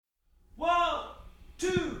2,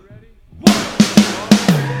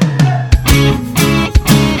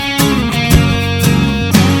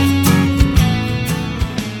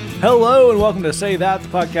 Hello and welcome to Say That, the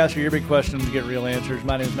podcast where your big questions get real answers.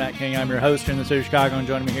 My name is Matt King. I'm your host here in the city of Chicago, and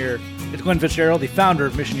joining me here is Glenn Fitzgerald, the founder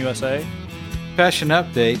of Mission USA. Fashion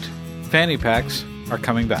update: fanny packs are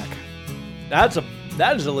coming back. That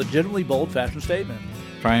is a legitimately bold fashion statement.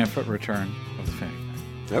 Triumphant return of the fanny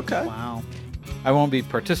pack. Okay. Wow. I won't be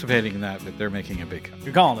participating in that, but they're making a big cut.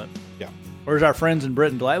 You're calling it? Yeah. Or as our friends in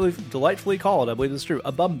Britain delightfully call it, I believe it's true,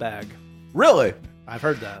 a bum bag. Really? I've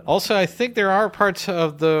heard that. Also, I think there are parts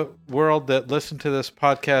of the world that listen to this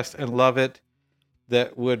podcast and love it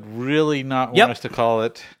that would really not want us to call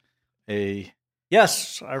it a...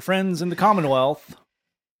 Yes, our friends in the Commonwealth.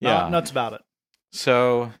 Not nuts about it.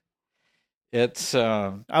 So, it's...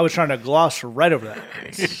 I was trying to gloss right over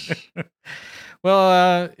that.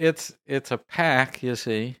 Well, it's a pack, you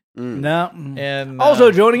see. No. And also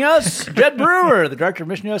joining us, Jed Brewer, the director of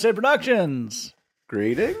Mission USA Productions.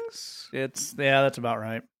 Greetings. That's about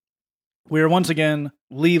right. We are once again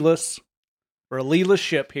leeless. We're a leeless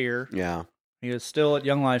ship here. Yeah. He is still at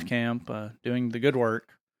Young Life Camp doing the good work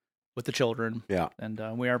with the children. Yeah. And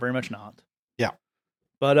we are very much not. Yeah.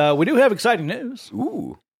 But we do have exciting news.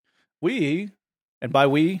 Ooh. And by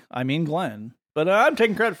we, I mean Glenn. But I'm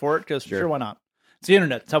taking credit for it because sure, why not? It's the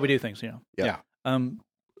internet. It's how we do things, you know. Yeah.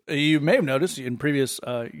 You may have noticed in previous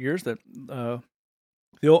years that the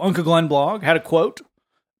old Uncle Glenn blog had a quote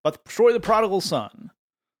about the story of the prodigal son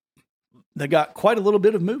that got quite a little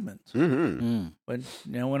bit of movement. Mm-hmm. When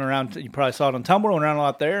went around, you probably saw it on Tumblr, went around a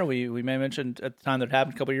lot there. We may have mentioned at the time that it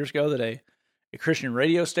happened a couple of years ago that a Christian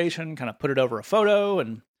radio station kind of put it over a photo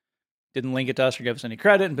and didn't link it to us or give us any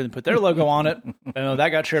credit and didn't put their logo on it. That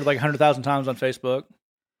got shared like 100,000 times on Facebook.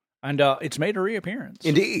 And it's made a reappearance.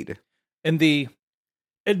 Indeed. In the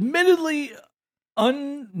admittedly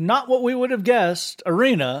not what we would have guessed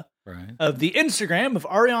arena of the Instagram of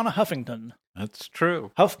Ariana Huffington. That's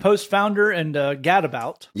true. HuffPost founder and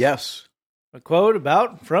gadabout. Yes. A quote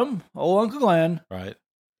from old Uncle Glenn. Right.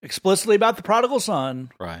 Explicitly about the prodigal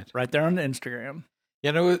son. Right there on the Instagram.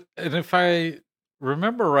 And if I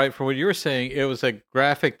remember right from what you were saying, it was a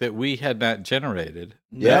graphic that we had not generated.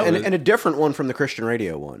 Yeah, and a different one from the Christian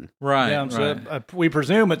radio one. Right. Yeah, so we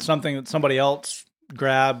presume it's something that somebody else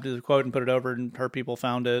grabbed the quote and put it over, and her people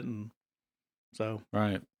found it, and so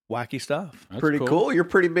wacky stuff. That's pretty cool. You're a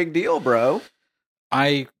pretty big deal, bro.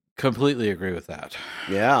 I completely agree with that.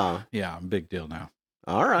 Yeah. Yeah, I'm a big deal now.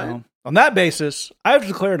 All right. Well, on that basis, I have to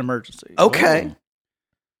declare an emergency. Okay.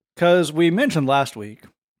 Because we mentioned last week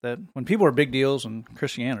that when people are big deals in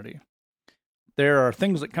Christianity, there are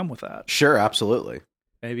things that come with that. Sure, absolutely.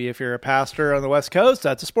 Maybe if you're a pastor on the West Coast,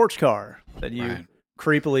 that's a sports car that you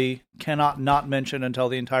creepily cannot not mention until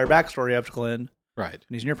the entire backstory of Glenn. Right. And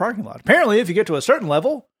he's in your parking lot. Apparently, if you get to a certain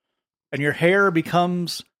level and your hair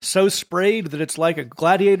becomes so sprayed that it's like a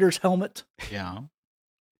gladiator's helmet,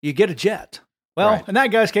 you get a jet. Well, in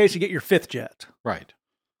that guy's case, you get your fifth jet. Right.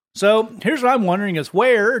 So here's what I'm wondering is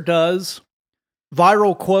where does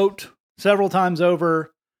viral quote several times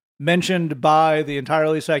over mentioned by the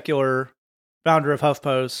entirely secular founder of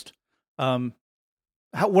HuffPost,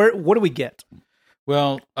 what do we get?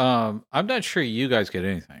 Well, I'm not sure you guys get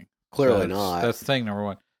anything. Clearly not. That's thing number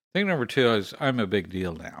one. Thing number two is I'm a big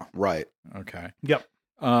deal now. Right. Okay. Yep.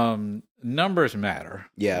 Numbers matter.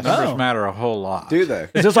 Yes. Numbers matter a whole lot. Do they?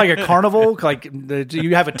 Is this like a carnival? Do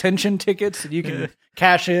you have attention tickets that you can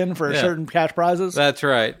cash in for certain cash prizes? That's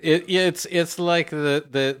right. It's like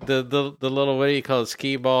the little, what do you call it,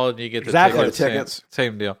 skee ball, and you get the tickets.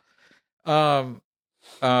 Same deal. I'm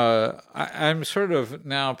sort of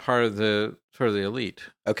now part of the elite.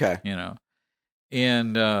 Okay.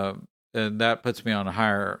 And that puts me on a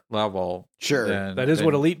higher level. Sure. That is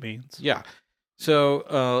what elite means. Yeah.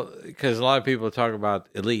 So, because a lot of people talk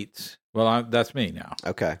about elites. Well, that's me now.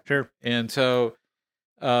 Okay. Sure. And so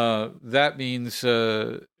that means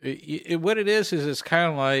what it is it's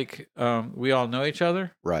kind of like we all know each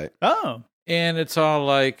other. Right. Oh. And it's all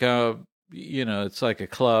like, it's like a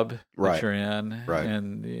club that you're in. Right.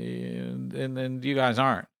 And you guys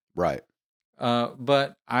aren't. Right.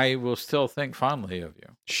 But I will still think fondly of you.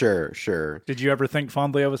 Sure. Did you ever think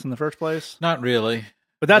fondly of us in the first place? Not really.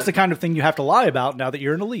 But that's the kind of thing you have to lie about now that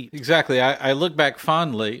you're an elite. Exactly. I look back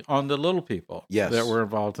fondly on the little people that were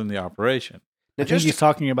involved in the operation. Now, I think he's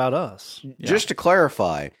talking about us. Just to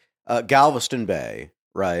clarify, Galveston Bay,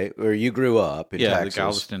 right, where you grew up in Texas. The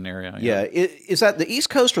Galveston area. Yeah. Is that the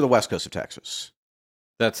East Coast or the West Coast of Texas?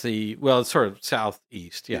 That's it's sort of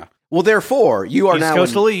southeast, yeah. Well, therefore, you are East now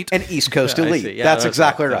Coast elite. an East Coast Yeah, I elite. see. Yeah, that's that's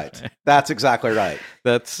exactly right. right. That's That's exactly right.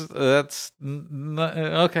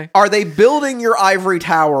 Okay. Are they building your ivory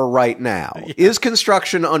tower right now? Yeah. Is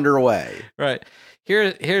construction underway? Right.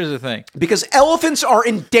 Here's the thing. Because elephants are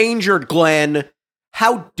endangered, Glenn.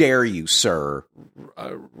 How dare you, sir?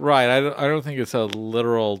 Right. I don't think it's a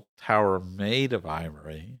literal tower made of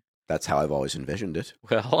ivory. That's how I've always envisioned it.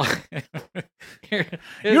 Well,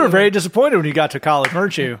 You were very disappointed when you got to college,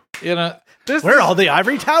 weren't you? This Where are all the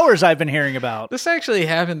ivory towers I've been hearing about? This actually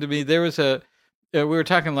happened to me. There was we were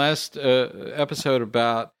talking last episode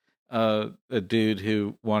about a dude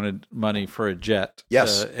who wanted money for a jet.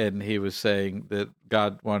 Yes. And he was saying that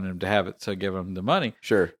God wanted him to have it, so give him the money,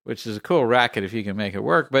 Sure. which is a cool racket if you can make it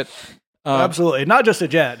work. But Absolutely. Not just a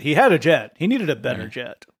jet. He had a jet. He needed a better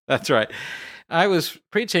jet. that's right. I was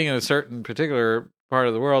preaching in a certain particular part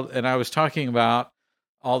of the world, and I was talking about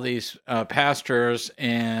all these pastors,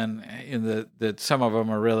 and that some of them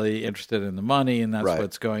are really interested in the money, and that's Right.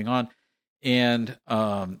 what's going on. And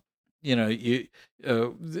that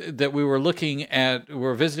we were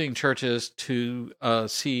we're visiting churches to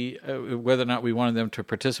see whether or not we wanted them to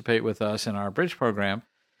participate with us in our bridge program,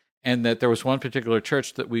 and that there was one particular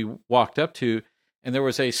church that we walked up to, and there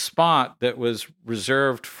was a spot that was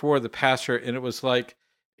reserved for the pastor, and it was like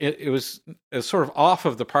it was sort of off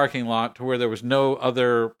of the parking lot to where there was no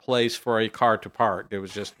other place for a car to park. There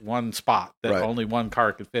was just one spot that Right. only one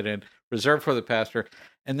car could fit in, reserved for the pastor.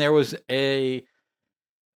 And there was it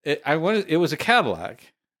was a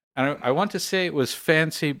Cadillac. And I want to say it was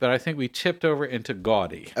fancy, but I think we tipped over into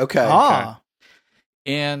gaudy. Okay.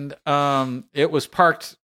 And it was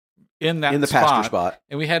parked in that In the pasture spot.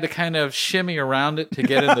 and we had to kind of shimmy around it to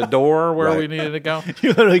get in the door where Right. we needed to go. You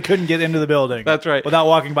literally couldn't get into the building. That's right. Without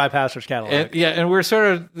walking by Pastor's Cadillac. And we're sort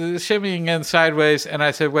of shimmying in sideways, and I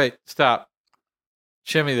said, "Wait, stop,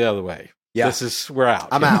 shimmy the other way. Yeah. We're out.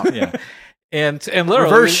 I'm out." Yeah, and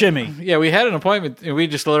literally Reverse shimmy. Yeah, we had an appointment, and we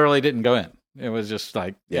just literally didn't go in. It was just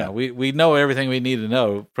like, Yeah. we know everything we need to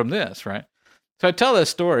know from this, right? So I tell this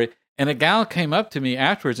story, and a gal came up to me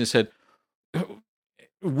afterwards and said,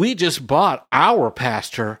 "We just bought our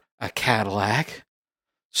pastor a Cadillac,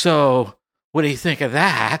 so what do you think of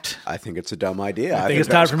that?" I think it's a dumb idea. I think it's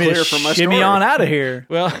that time was for me to clear from my shimmy story. on out of here.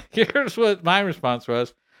 Well, here's what my response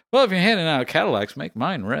was. "Well, if you're handing out Cadillacs, make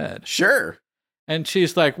mine red." Sure. And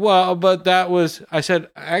she's like, "Well, but that was," I said,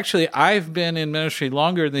 "Actually, I've been in ministry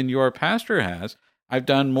longer than your pastor has. I've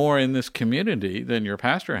done more in this community than your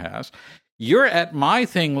pastor has. You're at my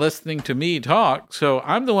thing listening to me talk, so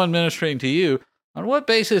I'm the one ministering to you. On what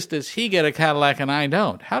basis does he get a Cadillac and I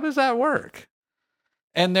don't? How does that work?"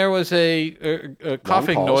 And there was a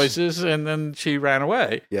coughing pause. noises, and then she ran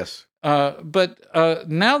away. Yes. But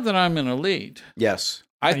now that I'm an elite, Yes.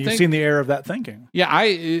 I You've think, seen the error of that thinking. yeah,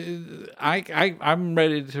 I'm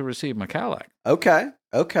ready to receive my Cadillac. Okay.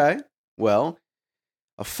 Well,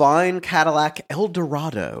 a fine Cadillac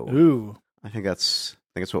Eldorado. Ooh. I think that's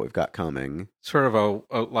what we've got coming. Sort of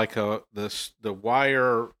the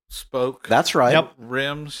wire spoke. That's right. Yep.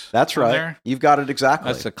 Rims. That's on right. there. You've got it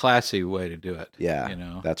exactly. That's a classy way to do it.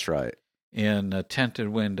 Yeah. That's right. In tinted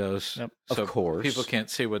windows, Yep. so Of course. people can't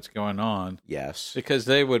see what's going on Yes. because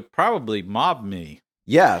they would probably mob me.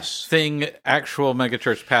 Yes. Thing actual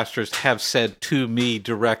megachurch pastors have said to me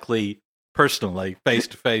directly, personally, face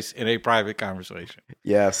to face in a private conversation.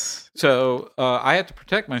 Yes. So I have to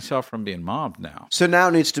protect myself from being mobbed now. So now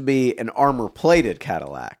it needs to be an armor-plated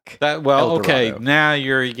Cadillac. Okay, Eldorado. now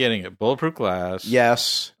you're getting it. Bulletproof glass.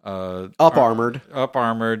 Yes. Up Up-armored.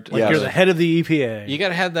 armored. Like Yes. you're the head of the EPA. You got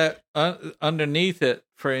to have that underneath it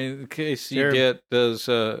for in case you Sure. get those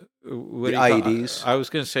The what do you call- IEDs. I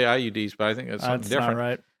was going to say IUDs, but I think that's something That's different.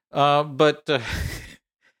 not right. But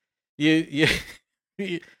you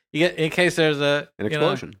get in case there's An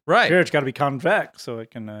explosion. right? Here, it's got to be convex so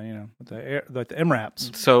it can, with the air, like the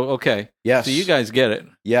MRAPs. So okay, Yes. so you guys get it.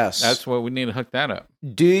 Yes. That's what we need to hook that up.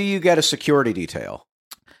 Do you get a security detail?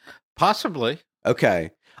 Possibly.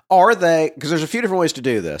 Okay. Are they, because there's a few different ways to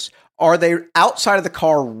do this. Are they outside of the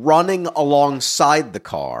car running alongside the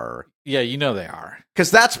car? Yeah, you know they are. Because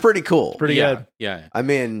that's pretty cool. Pretty yeah, good. Yeah. I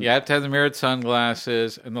mean, You have to have the mirrored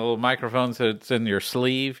sunglasses and the little microphones that's in your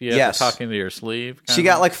sleeve. You have Yes. to talk into your sleeve. so you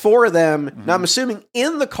got like 4 of them. Mm-hmm. Now I'm assuming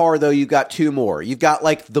in the car though you got 2 more. You've got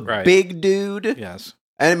like the Right. big dude. Yes.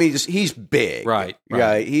 And I mean he's big. Right,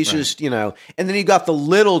 Right. He's right. just, and then you got the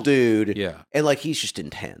little dude. Yeah. And like he's just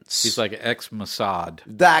intense. He's like ex Mossad.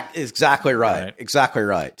 That is exactly right. Right. Exactly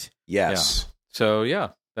right. Yes. So yeah,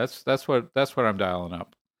 that's what I'm dialing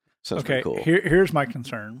up. Sounds Okay, pretty cool. here's my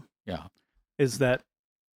concern. Yeah. Is that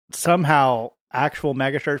somehow actual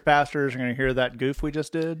megachurch pastors are going to hear that goof we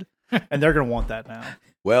just did and they're going to want that now.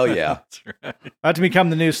 Well, yeah. That's right. That to become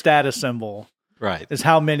the new status symbol Right. is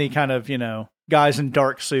how many kind of, guys in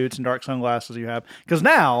dark suits and dark sunglasses you have. Because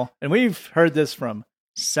now, and we've heard this from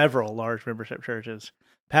several large membership churches,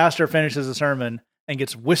 pastor finishes a sermon and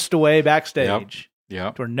gets whisked away backstage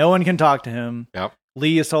Yep. to where no one can talk to him. Yep.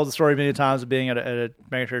 Lee has told the story many times of being at a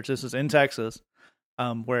mega church. This is in Texas,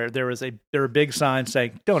 where there were big signs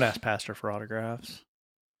saying, "Don't ask pastor for autographs."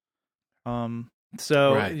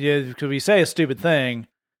 So Right. yeah, because we say a stupid thing,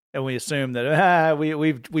 and we assume that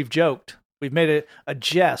we've joked, we've made a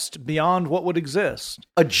jest beyond what would exist,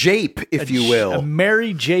 A jape, if you will. a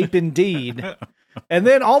merry jape indeed. And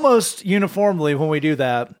then almost uniformly, when we do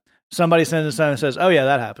that, somebody sends us something and says, "Oh yeah,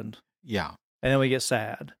 that happened," Yeah. and then we get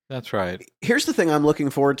sad. That's right. Here's the thing I'm looking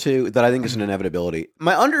forward to that I think is an inevitability.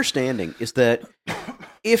 My understanding is that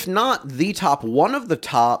if not the top, one of the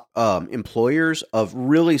top employers of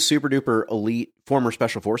really super duper elite former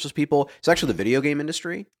special forces people is actually the video game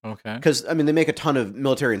industry. Okay. Because, I mean, they make a ton of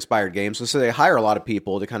military-inspired games, and so they hire a lot of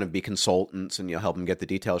people to kind of be consultants and help them get the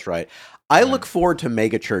details right. I look forward to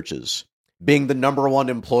mega churches being the number one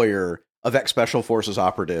employer of ex-special forces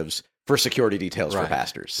operatives for security details for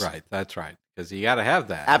pastors. Right. That's right. Because you got to have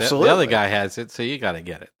that. Absolutely. The other guy has it, so you got to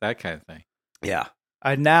get it. That kind of thing. Yeah.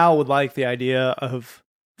 I now would like the idea of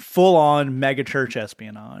full-on mega church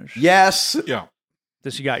espionage. Yes. Yeah.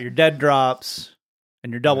 This you got your dead drops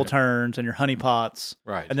and your double turns and your honeypots,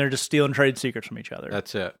 Right. and they're just stealing trade secrets from each other.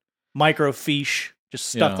 That's it. Microfiche just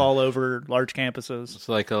stuck all over large campuses. It's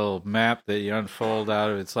like a little map that you unfold out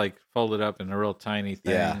of. It's like folded up in a real tiny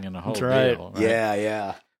thing and a whole That's right. deal. Right? Yeah,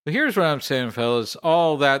 yeah. But here's what I'm saying, fellas.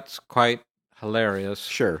 All that's quite hilarious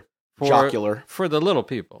Sure. for, Jocular. for the little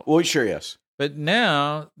people. Well, sure, yes. But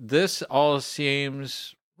now this all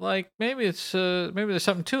seems like maybe there's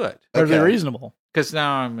something to it. Perfectly Okay. reasonable. Because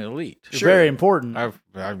now I'm elite. You're Sure. very important. I'm You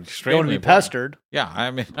don't want extremely to be important. pestered. Yeah,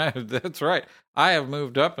 I mean that's right. I have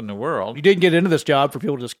moved up in the world. You didn't get into this job for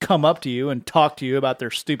people to just come up to you and talk to you about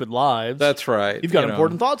their stupid lives. That's right. You've got You know,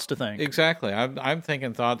 important thoughts to think. Exactly. I'm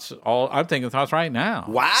thinking thoughts. I'm thinking thoughts right now.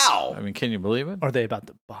 Wow. I mean, can you believe it? Are they about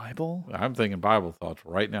the Bible? I'm thinking Bible thoughts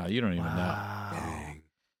right now. You don't even know. Wow. Dang.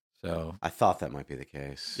 So I thought that might be the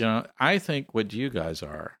case. I think what you guys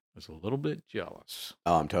are is a little bit jealous.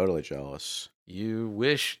 Oh, I'm totally jealous. You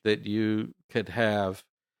wish that you could have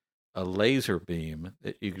a laser beam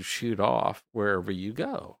that you could shoot off wherever you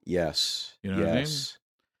go. Yes. You know what I mean? Yes.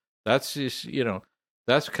 That's just,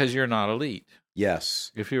 that's because you're not elite.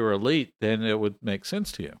 Yes. If you were elite, then it would make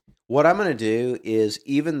sense to you. What I'm going to do is,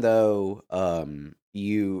 even though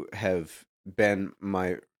you have been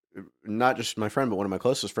not just my friend, but one of my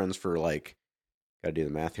closest friends for got to do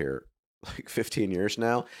the math here, 15 years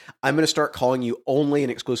now, I'm going to start calling you only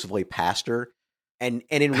and exclusively pastor and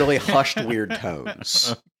in really hushed, weird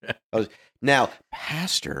tones. Now,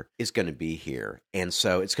 pastor is going to be here, and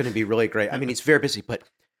so it's going to be really great. I mean, he's very busy, but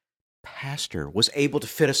pastor was able to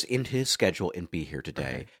fit us into his schedule and be here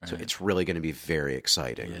today. Right. So it's really going to be very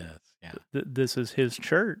exciting. Yes. Yeah. This is his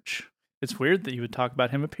church. It's weird that you would talk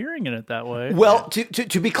about him appearing in it that way. Well,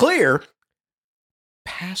 to be clear,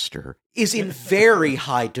 pastor is in very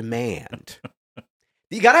high demand.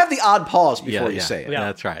 You got to have the odd pause before you say it. Yeah.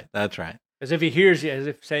 That's right. That's right. As if he hears you, as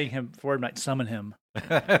if saying him word might summon him.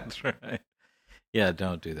 That's right. Yeah,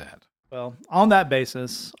 don't do that. Well, on that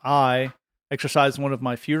basis, I exercise one of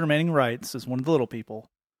my few remaining rights as one of the little people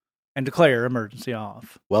and declare emergency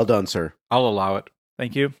off. Well done, sir. I'll allow it.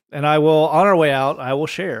 Thank you. And I will, on our way out, I will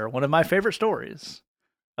share one of my favorite stories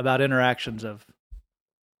about interactions of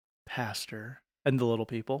pastor and the little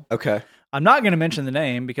people. Okay. I'm not going to mention the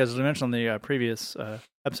name because, as I mentioned on the previous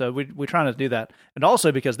episode, we try not to do that, and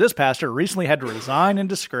also because this pastor recently had to resign in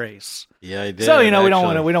disgrace. Yeah, I did. So we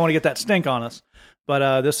don't want to get that stink on us.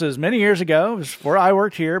 But this is many years ago. It was before I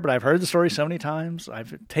worked here, but I've heard the story so many times.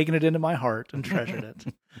 I've taken it into my heart and treasured it.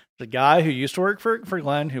 The guy who used to work for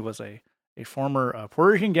Glenn, who was a former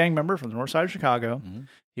Puerto Rican gang member from the north side of Chicago. Mm-hmm.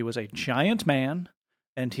 He was a giant man,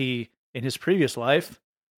 and he, in his previous life,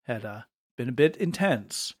 had been a bit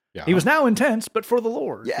intense. Yeah. He was now intense, but for the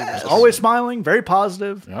Lord. He Yes. was always smiling, very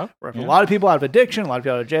positive. Yeah. A lot of people out of addiction, a lot of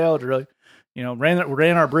people out of jail. To really,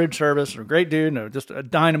 ran our bridge service. A great dude, just a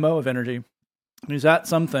dynamo of energy. And he's at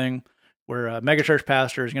something where a megachurch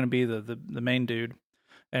pastor is going to be the main dude,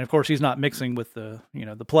 and of course he's not mixing with the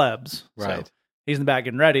plebs. Right. So he's in the back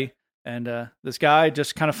getting ready, and this guy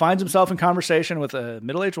just kind of finds himself in conversation with a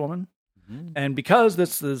middle-aged woman. Mm-hmm. And because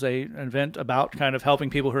this is an event about kind of helping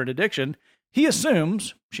people who are in addiction, he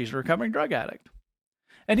assumes she's a recovering drug addict.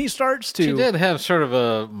 And he starts to. She did have sort of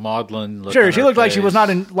a maudlin look. Sure, she looked like she face. was not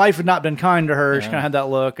in life had not been kind to her. Yeah. She kind of had that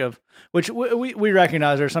look of which we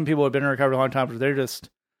recognize. There are some people who have been in recovery a long time, but they're just.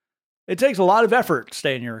 It takes a lot of effort to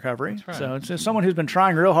stay in your recovery. That's right. So it's just someone who's been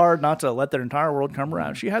trying real hard not to let their entire world come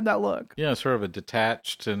around. She had that look. Yeah, sort of a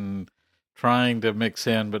detached and trying to mix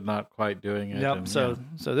in, but not quite doing it. Yep. And, So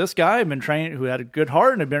this guy had been trained, who had a good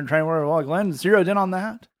heart and had been trained very well. Glenn zeroed in on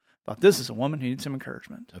that. Thought this is a woman who needs some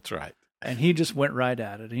encouragement. that's right. And he just went right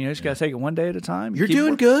at it. And you just got to take it one day at a time. You're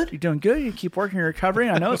doing good. You're doing good. You keep working your recovery.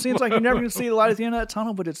 I know it seems like you're never going to see the light at the end of that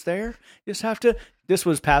tunnel, but it's there. You just have to. This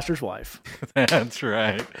was pastor's wife. That's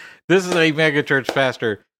right. This is a megachurch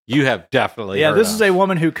pastor. You have definitely. Yeah, heard this of. is a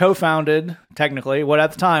woman who co-founded, technically, what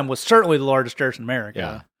at the time was certainly the largest church in America.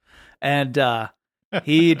 Yeah. And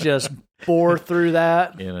he just bore through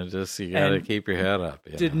that. Just you got to And keep your head up.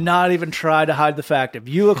 Did not even try to hide the fact of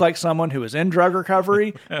you look like someone who is in drug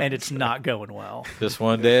recovery and it's not going well. Just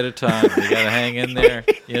one day at a time. You got to hang in there.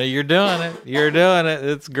 You're doing it. You're doing it.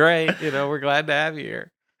 It's great. We're glad to have you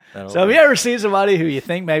here. So have you ever seen somebody who you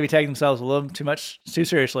think maybe taking themselves a little too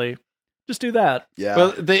seriously? Just do that. Yeah.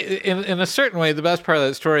 Well, in a certain way, the best part of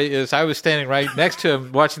that story is I was standing right next to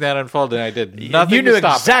him watching that unfold, and I did nothing You knew to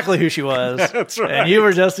stop exactly who she was. That's right. And you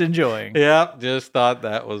were just enjoying. it. Yep, just thought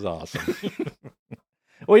that was awesome.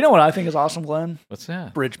 Well, you know what I think is awesome, Glenn? What's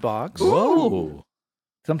that? Bridgebox. Whoa.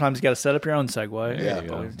 Sometimes you got to set up your own segue. There you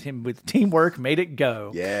go. With teamwork, made it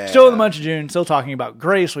go. Yeah. Still in the month of June, still talking about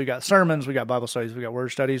grace. We've got sermons, we got Bible studies, we got word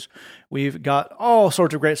studies. We've got all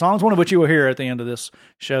sorts of great songs, one of which you will hear at the end of this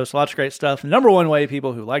show. So lots of great stuff. The number one way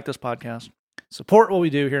people who like this podcast support what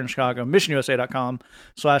we do here in Chicago,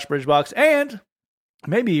 missionusa.com/bridgebox. And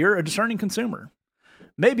maybe you're a discerning consumer.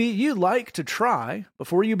 Maybe you like to try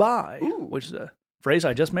before you buy, which is a phrase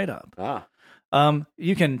I just made up.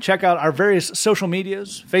 You can check out our various social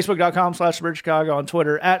medias, facebook.com/TheBridgeChicago, on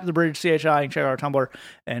Twitter, @TheBridgeCHI. You can check out our Tumblr.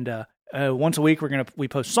 And once a week, we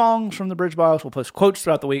post songs from the Bridge Box. We'll post quotes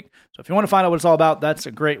throughout the week. So if you want to find out what it's all about, that's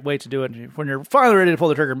a great way to do it. When you're finally ready to pull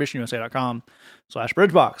the trigger,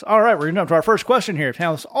 missionusa.com/BridgeBox. All right, we're going to jump to our first question here.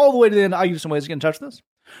 Now, all the way to the end, I'll give you some ways to get in touch with us.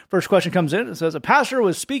 First question comes in. It says, a pastor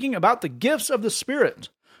was speaking about the gifts of the Spirit,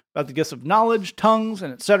 about the gifts of knowledge, tongues,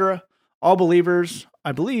 and etc. All believers,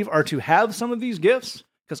 I believe, are to have some of these gifts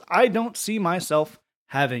because I don't see myself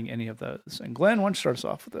having any of those. And Glenn, why don't you start us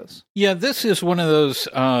off with this? Yeah, this is one of those,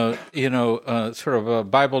 sort of a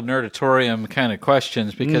Bible nerdatorium kind of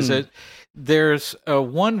questions because there's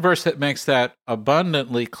one verse that makes that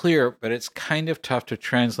abundantly clear, but it's kind of tough to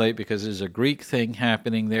translate because there's a Greek thing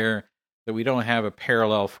happening there that we don't have a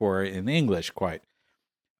parallel for in English quite.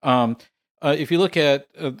 If you look at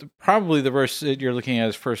probably the verse that you're looking at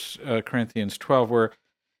is 1 Corinthians 12, where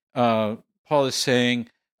Paul is saying,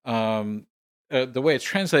 the way it's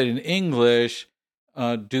translated in English,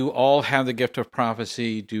 do all have the gift of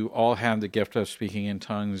prophecy? Do all have the gift of speaking in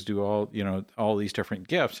tongues? Do all these different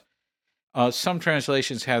gifts? Some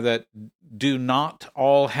translations have that, do not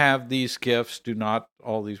all have these gifts, do not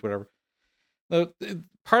all these whatever.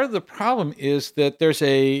 Part of the problem is that there's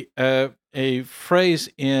a phrase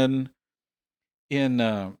in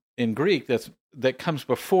Greek that comes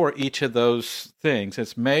before each of those things.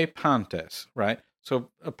 It's me pantes, right? So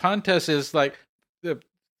pantes is like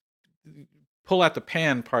pull out the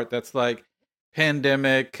pan part. That's like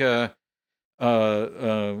pandemic. What's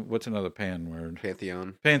another pan word?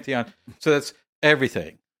 Pantheon. So that's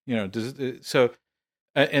everything. So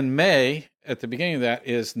and me at the beginning of that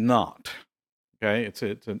is not. Okay,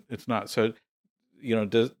 it's not. So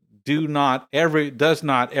does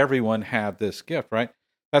not everyone have this gift, right?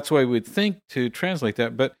 That's the way we'd think to translate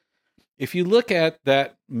that. But if you look at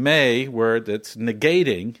that may word that's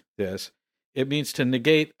negating this, it means to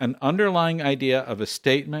negate an underlying idea of a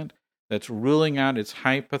statement that's ruling out its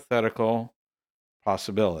hypothetical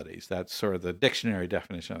possibilities. That's sort of the dictionary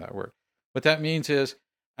definition of that word. What that means is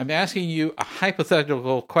I'm asking you a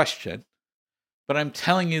hypothetical question, but I'm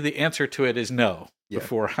telling you the answer to it is no.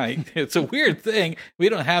 It's a weird thing. We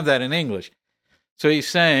don't have that in English. So he's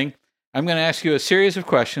saying, I'm going to ask you a series of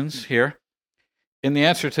questions here. And the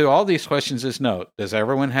answer to all these questions is no. Does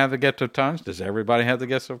everyone have the gift of tongues? Does everybody have the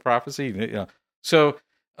gift of prophecy? So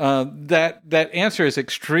that answer is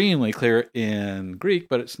extremely clear in Greek,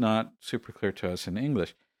 but it's not super clear to us in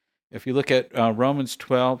English. If you look at Romans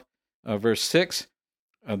 12, verse 6,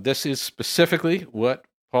 this is specifically what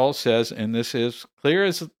Paul says, and this is clear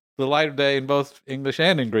as the light of day in both English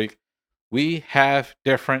and in Greek. We have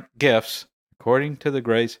different gifts according to the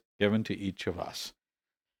grace given to each of us.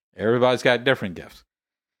 Everybody's got different gifts.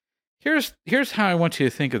 Here's how I want you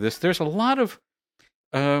to think of this. There's a lot of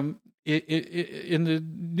in the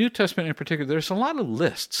New Testament in particular, there's a lot of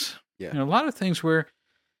lists. Yeah. You know, a lot of things where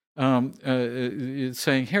it's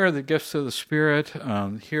saying, here are the gifts of the Spirit,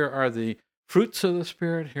 here are the fruits of the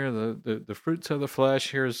Spirit, here are the fruits of the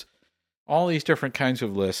flesh, here's all these different kinds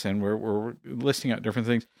of lists, and we're listing out different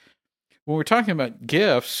things. When we're talking about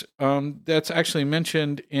gifts, that's actually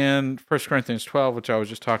mentioned in 1 Corinthians 12, which I was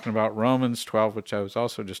just talking about, Romans 12, which I was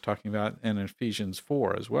also just talking about, and Ephesians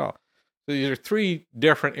 4 as well. So these are three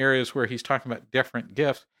different areas where he's talking about different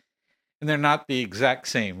gifts, and they're not the exact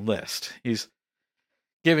same list. He's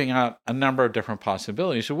giving out a number of different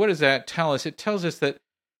possibilities. So what does that tell us? It tells us that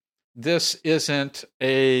this isn't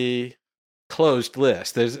a closed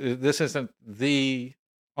list. This isn't the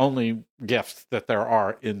only gifts that there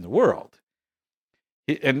are in the world.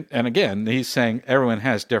 And again, he's saying everyone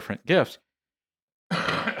has different gifts.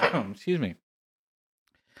 Excuse me.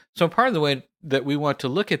 So part of the way that we want to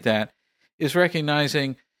look at that is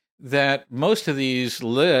recognizing that most of these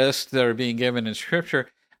lists that are being given in Scripture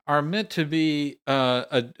are meant to be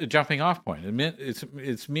a jumping off point.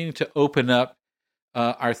 It's meaning to open up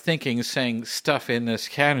our thinking, saying stuff in this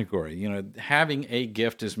category. You know, having a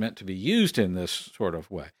gift is meant to be used in this sort of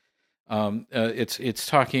way. It's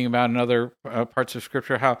talking about in other parts of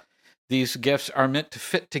Scripture how these gifts are meant to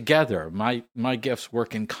fit together. My gifts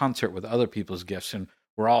work in concert with other people's gifts, and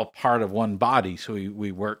we're all part of one body, so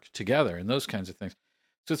we work together, and those kinds of things.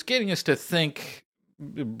 So it's getting us to think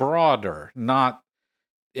broader, not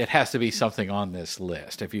it has to be something on this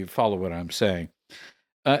list, if you follow what I'm saying.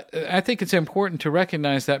 I think it's important to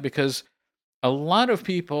recognize that because a lot of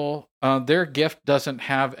people, their gift doesn't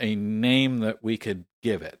have a name that we could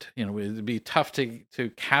give it. You know, it'd be tough to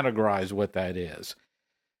categorize what that is.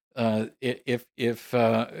 If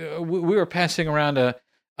we were passing around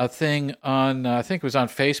a thing on, I think it was on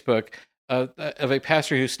Facebook, of a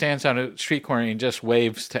pastor who stands on a street corner and just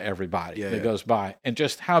waves to everybody that goes by, and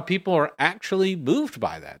just how people are actually moved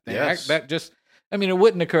by that. It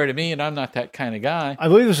wouldn't occur to me, and I'm not that kind of guy. I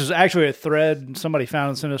believe this is actually a thread somebody found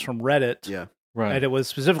and sent us from Reddit. Yeah. Right. And it was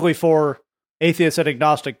specifically for atheist and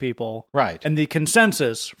agnostic people. Right. And the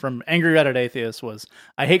consensus from angry Reddit atheists was,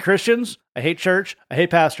 I hate Christians, I hate church, I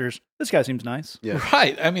hate pastors. This guy seems nice. Yeah.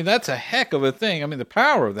 Right. I mean, that's a heck of a thing. I mean, the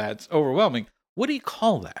power of that's overwhelming. What do you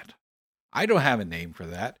call that? I don't have a name for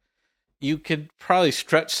that. You could probably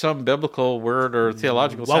stretch some biblical word or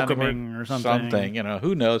theological welcoming word, or something. You know,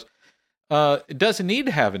 who knows? It doesn't need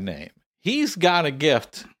to have a name. He's got a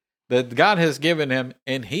gift that God has given him,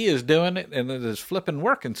 and he is doing it, and it is flipping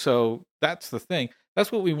working. So that's the thing.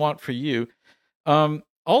 That's what we want for you.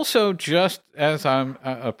 Also, just as I'm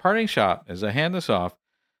a parting shot, as I hand this off,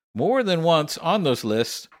 more than once on those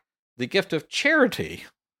lists, the gift of charity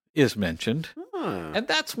is mentioned, and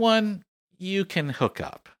that's one you can hook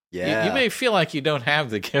up. Yeah. You may feel like you don't have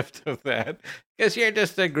the gift of that because you're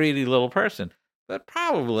just a greedy little person, but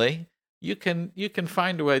probably you can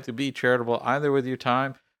find a way to be charitable either with your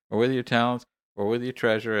time or with your talents or with your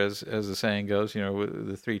treasure, as the saying goes, you know, with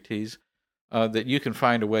the 3 T's, that you can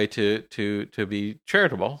find a way to be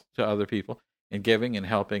charitable to other people in giving and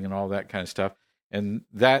helping and all that kind of stuff. And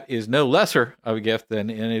that is no lesser of a gift than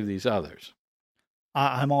any of these others.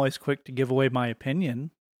 I'm always quick to give away my opinion.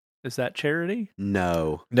 Is that charity?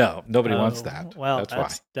 No. No, nobody wants that. Well, that's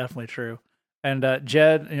why. Definitely true. And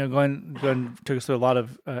Jed, you know, going took us through a lot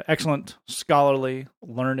of excellent, scholarly,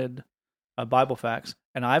 learned Bible facts,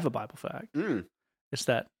 and I have a Bible fact. It's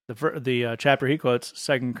that the chapter he quotes,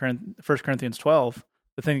 1 Corinthians 12.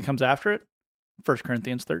 The thing that comes after it, 1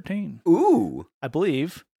 Corinthians 13. Ooh, I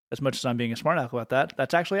believe, as much as I'm being a smart aleck about that,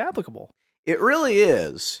 that's actually applicable. It really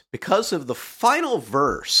is, because of the final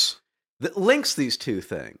verse that links these two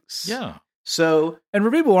things. Yeah. So, and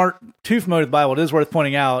for people who aren't too familiar with the Bible, it is worth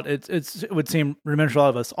pointing out. It would seem rudimentary to a lot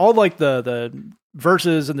of us. All like the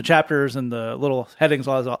verses and the chapters and the little headings,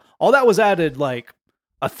 all that was added like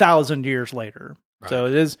 1,000 years later. Right. So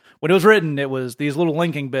it is, when it was written, it was these little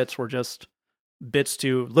linking bits were just bits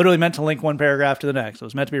to literally meant to link one paragraph to the next. It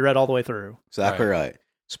was meant to be read all the way through. Exactly right.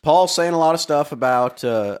 So Paul's saying a lot of stuff about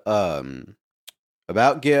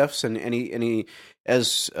gifts, and he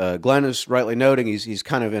as Glenn is rightly noting, he's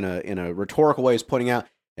kind of in a rhetorical way. He's pointing out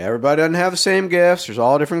everybody doesn't have the same gifts. There's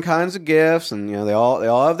all different kinds of gifts, and you know they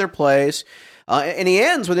all have their place. And he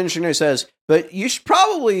ends with interesting. He says, "But you should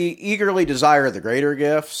probably eagerly desire the greater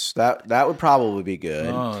gifts. That would probably be good."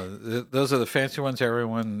 Oh, those are the fancy ones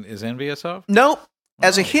everyone is envious of? Nope.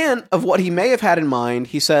 As a hint of what he may have had in mind,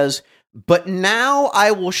 he says, "But now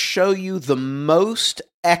I will show you the most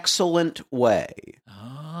excellent way."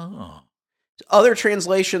 Oh. Other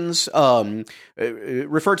translations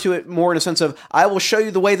refer to it more in a sense of, I will show you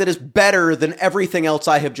the way that is better than everything else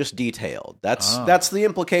I have just detailed. That's the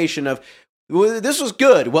implication of, well, this was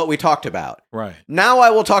good, what we talked about. Right. Now I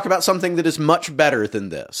will talk about something that is much better than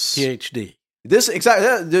this. PhD. This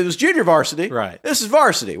exactly. It was junior varsity. Right. This is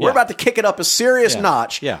varsity. We're about to kick it up a serious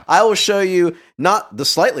notch. Yeah. I will show you not the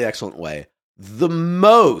slightly excellent way, the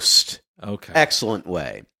most excellent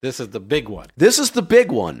way. This is the big one. This is the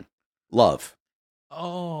big one. Love.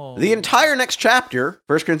 Oh. The entire next chapter,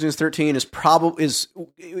 1 Corinthians 13,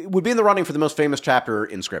 would be in the running for the most famous chapter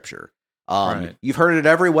in Scripture. Right. You've heard it at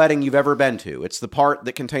every wedding you've ever been to. It's the part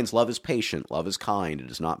that contains love is patient, love is kind, it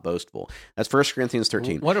is not boastful. That's 1 Corinthians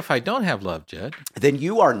 13. What if I don't have love, Jed? Then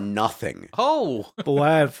you are nothing. Oh. Well,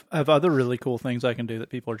 I have other really cool things I can do that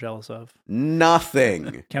people are jealous of.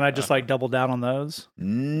 Nothing. Can I just double down on those?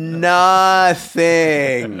 Nothing.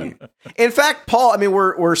 In fact, Paul,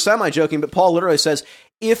 we're semi-joking, but Paul literally says,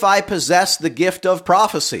 if I possess the gift of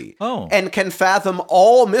prophecy and can fathom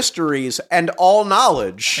all mysteries and all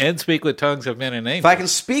knowledge. And speak with tongues of men and angels. If I can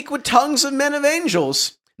speak with tongues of men and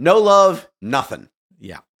angels, no love, nothing.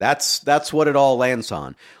 Yeah. That's what it all lands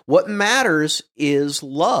on. What matters is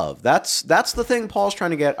love. That's the thing Paul's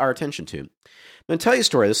trying to get our attention to. I'm going to tell you a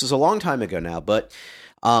story. This is a long time ago now, but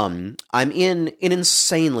I'm in an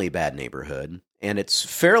insanely bad neighborhood, and it's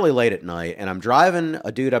fairly late at night, and I'm driving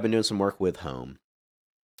a dude I've been doing some work with home.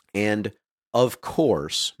 And, of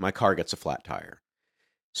course, my car gets a flat tire.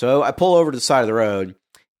 So I pull over to the side of the road,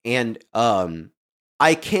 and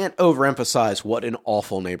I can't overemphasize what an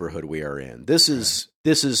awful neighborhood we are in. This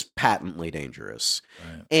is patently dangerous.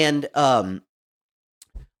 Right. And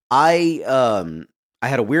I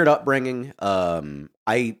had a weird upbringing.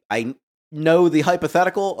 I know the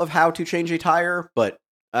hypothetical of how to change a tire, but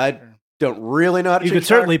I don't really know how to change a tire. You could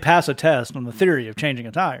certainly pass a test on the theory of changing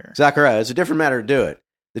a tire. Exactly right. It's a different matter to do it.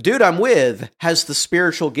 The dude I'm with has the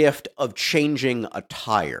spiritual gift of changing a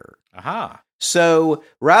tire. Aha. So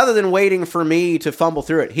rather than waiting for me to fumble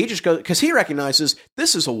through it, he just goes, because he recognizes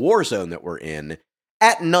this is a war zone that we're in.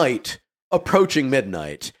 At night, approaching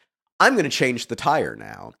midnight, I'm going to change the tire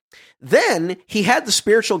now. Then he had the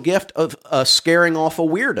spiritual gift of scaring off a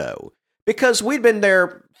weirdo, because we'd been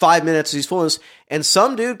there 5 minutes, he's fooling us, and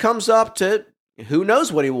some dude comes up to, who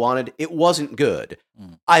knows what he wanted, it wasn't good.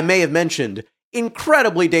 I may have mentioned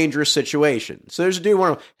incredibly dangerous situation. So there's a dude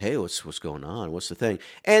wondering, hey, what's going on? What's the thing?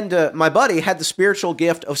 And my buddy had the spiritual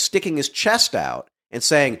gift of sticking his chest out and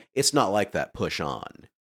saying, it's not like that, push on.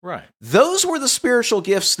 Right. Those were the spiritual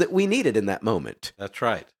gifts that we needed in that moment. That's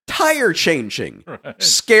right. Tire changing,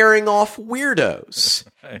 scaring off weirdos,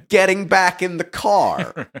 getting back in the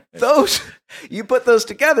car. Those, you put those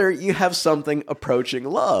together, you have something approaching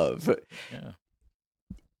love. Yeah.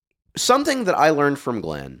 Something that I learned from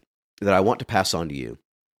Glenn that I want to pass on to you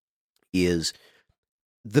is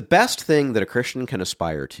the best thing that a Christian can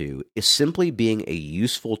aspire to is simply being a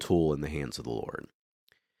useful tool in the hands of the Lord.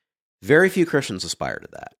 Very few Christians aspire to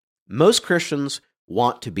that. Most Christians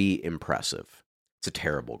want to be impressive. It's a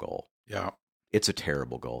terrible goal. Yeah. It's a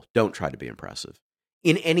terrible goal. Don't try to be impressive.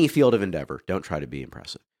 In any field of endeavor, don't try to be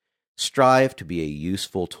impressive. Strive to be a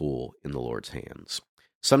useful tool in the Lord's hands.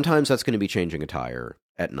 Sometimes that's going to be changing a tire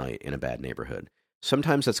at night in a bad neighborhood.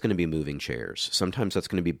 Sometimes that's going to be moving chairs. Sometimes that's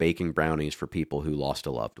going to be baking brownies for people who lost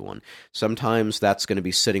a loved one. Sometimes that's going to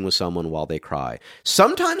be sitting with someone while they cry.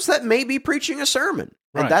 Sometimes that may be preaching a sermon,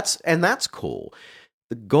 and that's cool.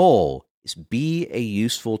 The goal is be a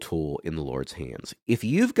useful tool in the Lord's hands. If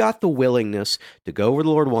you've got the willingness to go where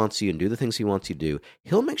the Lord wants you and do the things he wants you to do,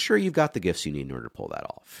 he'll make sure you've got the gifts you need in order to pull that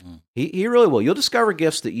off. He really will. You'll discover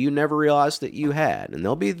gifts that you never realized that you had, and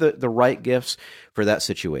they'll be the right gifts for that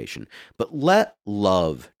situation. But let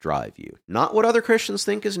love drive you. Not what other Christians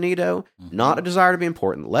think is neato, not a desire to be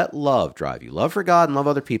important. Let love drive you. Love for God and love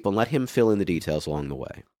other people, and let him fill in the details along the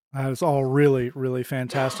way. That's all really, really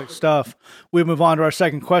fantastic stuff. We move on to our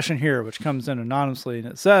second question here, which comes in anonymously, and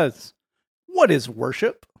it says, what is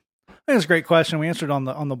worship? I think it's a great question. We answered on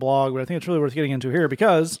the blog, but I think it's really worth getting into here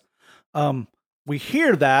because we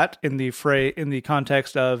hear that in the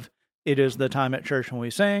context of it is the time at church when we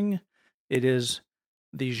sing. It is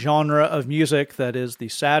the genre of music that is the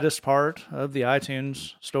saddest part of the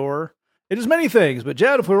iTunes store. It is many things, but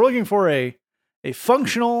Jed, if we're looking for a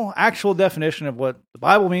functional, actual definition of what the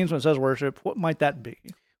Bible means when it says worship, what might that be?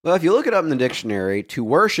 Well, if you look it up in the dictionary, to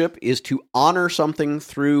worship is to honor something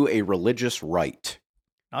through a religious rite.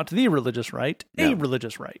 Not the religious rite, a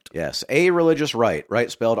religious rite. Yes, a religious rite, right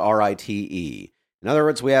spelled R-I-T-E. In other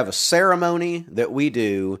words, we have a ceremony that we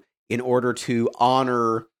do in order to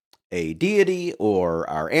honor a deity or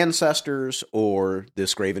our ancestors or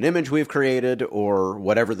this graven image we've created or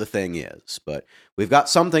whatever the thing is. But we've got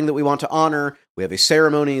something that we want to honor. We have a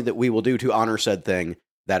ceremony that we will do to honor said thing.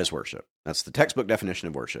 That is worship. That's the textbook definition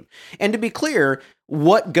of worship. And to be clear,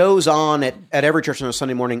 what goes on at every church on a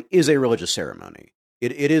Sunday morning is a religious ceremony.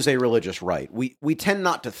 It is a religious rite. We tend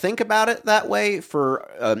not to think about it that way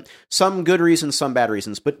for some good reasons, some bad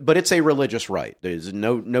reasons, but it's a religious rite. There's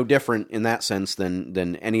no different in that sense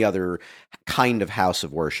than any other kind of house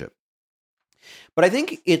of worship. But I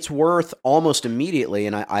think it's worth almost immediately,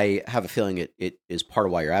 and I have a feeling it is part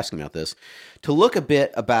of why you're asking about this, to look a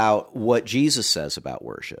bit about what Jesus says about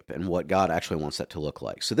worship and what God actually wants that to look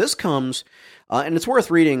like. So this comes, and it's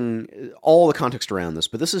worth reading all the context around this,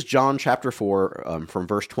 but this is John chapter 4 from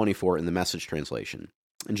verse 24 in the Message translation.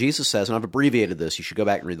 And Jesus says, and I've abbreviated this, you should go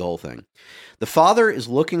back and read the whole thing, "The Father is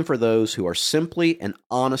looking for those who are simply and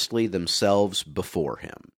honestly themselves before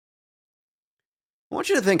Him." I want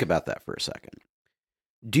you to think about that for a second.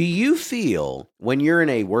 Do you feel, when you're in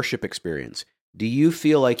a worship experience, do you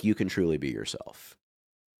feel like you can truly be yourself?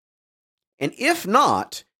 And if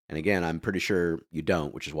not, and again, I'm pretty sure you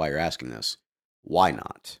don't, which is why you're asking this, why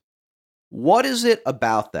not? What is it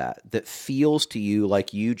about that feels to you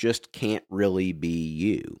like you just can't really be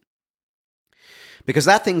you? Because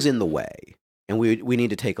that thing's in the way, and we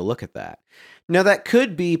need to take a look at that. Now, that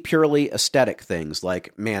could be purely aesthetic things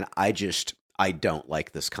like, man, I don't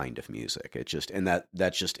like this kind of music.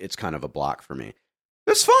 It's kind of a block for me.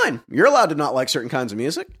 That's fine. You're allowed to not like certain kinds of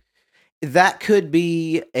music. That could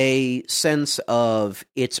be a sense of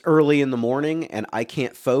it's early in the morning and I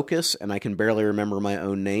can't focus and I can barely remember my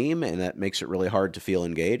own name and that makes it really hard to feel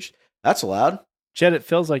engaged. That's allowed. Jed, it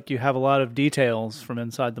feels like you have a lot of details from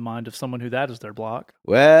inside the mind of someone who that is their block.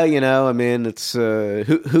 Well, it's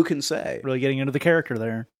who can say? Really getting into the character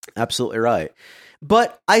there. Absolutely right.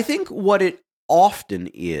 But I think what it often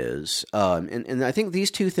is, and I think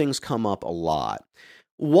these two things come up a lot.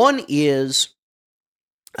 One is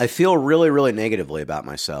I feel really, really negatively about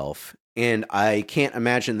myself, and I can't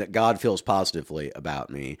imagine that God feels positively about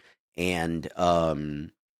me, and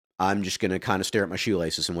I'm just going to kind of stare at my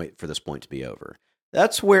shoelaces and wait for this point to be over.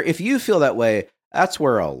 That's where, if you feel that way, that's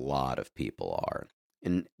where a lot of people are.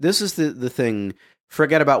 And this is the thing,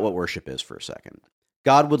 forget about what worship is for a second.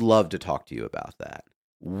 God would love to talk to you about that.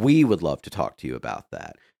 We would love to talk to you about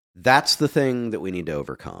that. That's the thing that we need to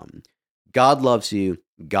overcome. God loves you.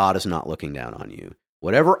 God is not looking down on you.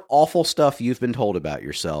 Whatever awful stuff you've been told about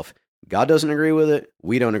yourself, God doesn't agree with it.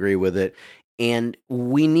 We don't agree with it. And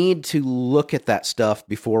we need to look at that stuff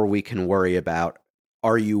before we can worry about,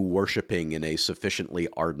 are you worshiping in a sufficiently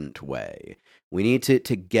ardent way? We need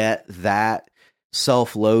to get that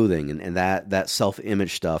self-loathing and that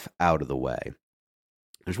self-image stuff out of the way.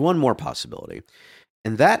 There's one more possibility.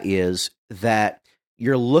 And that is that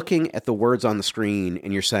you're looking at the words on the screen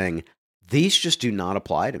and you're saying, these just do not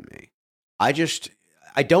apply to me.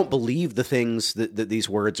 I don't believe the things that these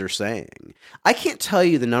words are saying. I can't tell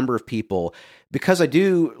you the number of people, because I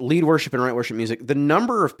do lead worship and write worship music, the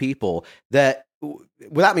number of people that,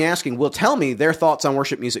 without me asking, will tell me their thoughts on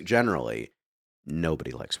worship music generally.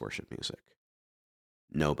 Nobody likes worship music.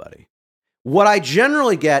 Nobody. What I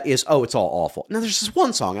generally get is, oh, it's all awful. Now, there's this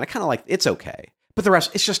one song, and I kind of like, it's okay. But the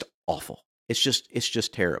rest, it's just awful. It's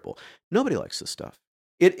just terrible. Nobody likes this stuff.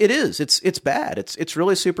 It is. It's bad. It's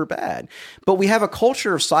really super bad. But we have a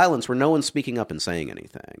culture of silence where no one's speaking up and saying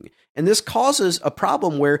anything. And this causes a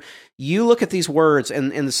problem where you look at these words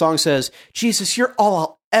and the song says, Jesus, you're all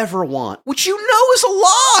I'll ever want, which you know is a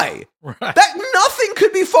lie. Right. That nothing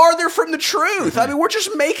could be farther from the truth. I mean, we're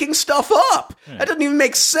just making stuff up. That doesn't even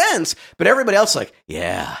make sense. But everybody else is like,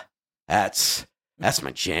 yeah, that's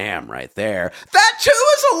my jam right there. That too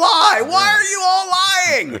is a lie. Why are you all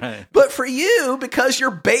lying? Right. But for you, because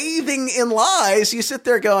you're bathing in lies, you sit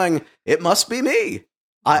there going, it must be me.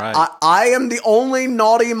 Right. I am the only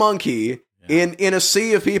naughty monkey in a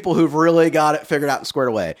sea of people who've really got it figured out and squared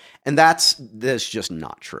away. And that's just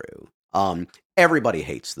not true. Everybody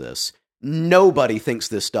hates this. Nobody thinks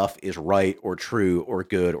this stuff is right or true or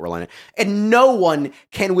good or line. And no one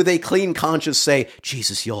can with a clean conscience say,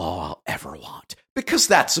 Jesus, you're all I'll ever want. Because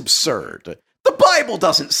that's absurd. The Bible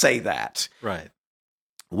doesn't say that. Right.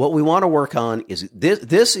 What we want to work on is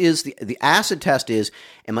this is the acid test is,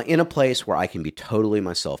 am I in a place where I can be totally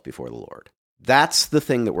myself before the Lord? That's the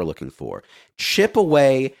thing that we're looking for. Chip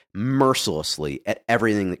away mercilessly at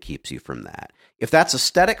everything that keeps you from that. If that's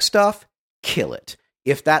aesthetic stuff, kill it.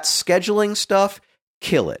 If that's scheduling stuff,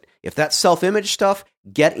 kill it. If that's self-image stuff,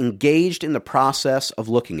 get engaged in the process of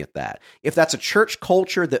looking at that. If that's a church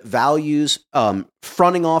culture that values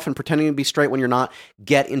fronting off and pretending to be straight when you're not,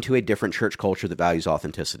 get into a different church culture that values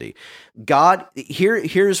authenticity.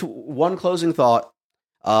 Here's one closing thought.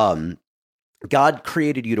 God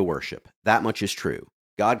created you to worship. That much is true.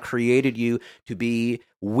 God created you to be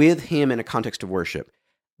with him in a context of worship.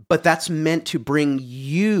 But that's meant to bring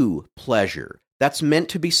you pleasure. That's meant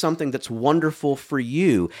to be something that's wonderful for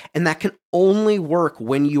you, and that can only work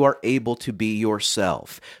when you are able to be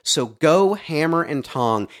yourself. So go hammer and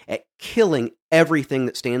tong at killing everything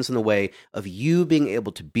that stands in the way of you being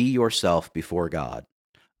able to be yourself before God.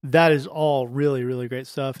 That is all really, really great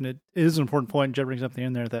stuff, and it is an important point. Jed brings something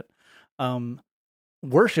in there that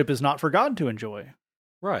worship is not for God to enjoy.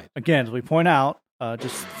 Right. Again, as we point out,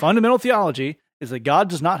 just fundamental theology is that God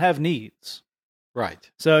does not have needs.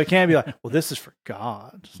 Right. So it can't be like, well, this is for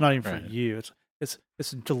God. It's not even for Right. you. It's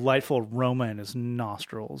a delightful aroma in his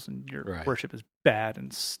nostrils, and your worship is bad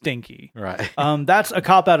and stinky. Right. That's a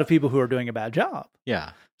cop out of people who are doing a bad job.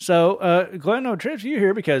 Yeah. So, Glenn O'Trish, you're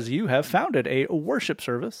here because you have founded a worship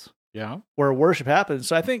service Yeah. where worship happens.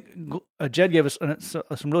 So I think Jed gave us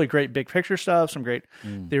some really great big picture stuff, some great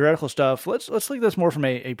theoretical stuff. Let's look at this more from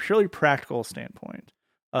a purely practical standpoint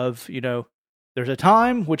of, there's a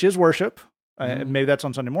time which is worship. Maybe that's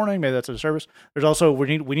on Sunday morning. Maybe that's at a service. There's also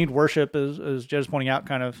we need worship, as Jed is pointing out,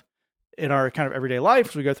 kind of in our kind of everyday life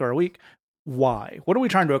as we go through our week. Why? What are we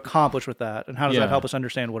trying to accomplish with that, and how does that help us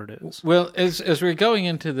understand what it is? Well, as we're going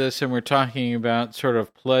into this, and we're talking about sort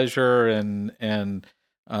of pleasure and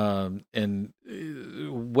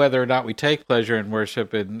whether or not we take pleasure in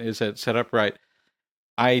worship, and is it set up right,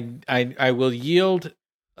 I will yield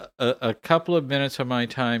a couple of minutes of my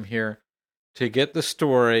time here to get the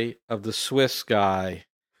story of the Swiss guy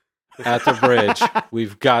at the bridge.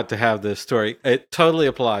 We've got to have this story. It totally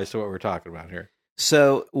applies to what we're talking about here.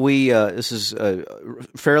 So this is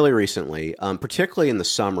fairly recently, particularly in the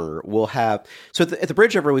summer, we'll have, so at the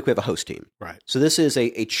bridge every week we have a host team. Right. So this is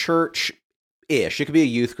a church-ish. It could be a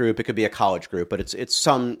youth group, it could be a college group, but it's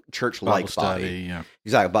some church-like body. Yeah.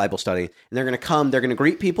 Exactly, Bible study. And they're going to come, they're going to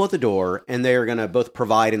greet people at the door, and they're going to both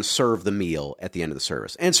provide and serve the meal at the end of the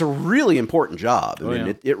service. And it's a really important job. I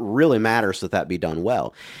mean, it really matters that be done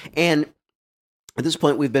well. And at this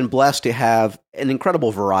point, we've been blessed to have an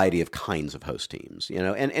incredible variety of kinds of host teams,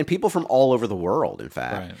 and people from all over the world, in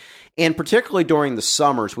fact. Right. And particularly during the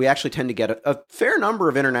summers, we actually tend to get a fair number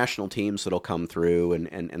of international teams that'll come through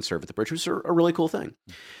and serve at the bridge, which is a really cool thing.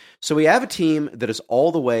 So we have a team that is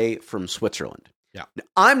all the way from Switzerland. Yeah. Now,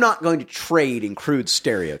 I'm not going to trade in crude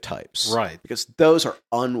stereotypes. Right. Because those are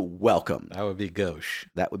unwelcome. That would be gauche.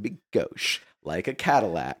 That would be gauche, like a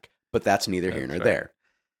Cadillac, but that's neither here nor there.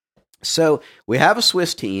 So we have a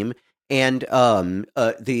Swiss team, and the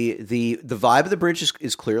vibe of the bridge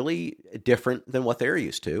is clearly different than what they're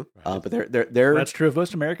used to. Right. But they're that's true of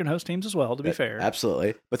most American host teams as well. To be fair,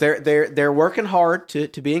 absolutely. But they're working hard to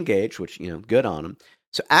be engaged, which good on them.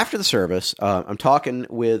 So after the service, I'm talking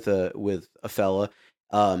with a fella.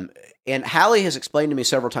 And Hallie has explained to me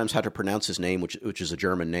several times how to pronounce his name, which is a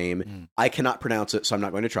German name. I cannot pronounce it, so I'm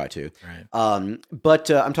not going to try to. Right. But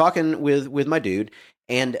I'm talking with my dude,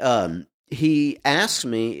 and he asks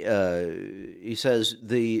me. He says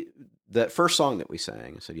that first song that we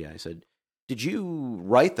sang. I said, yeah. He said, did you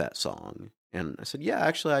write that song? And I said, yeah,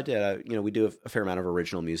 actually I did. We do a fair amount of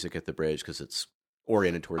original music at the bridge because it's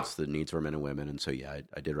oriented towards the needs of our men and women, and so yeah,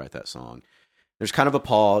 I did write that song. There's kind of a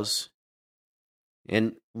pause.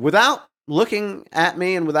 And without looking at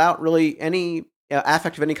me and without really any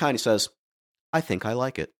affect of any kind, he says, I think I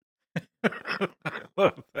like it. I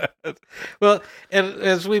love that. Well, and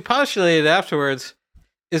as we postulated afterwards,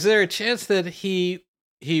 is there a chance that he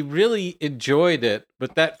really enjoyed it,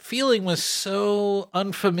 but that feeling was so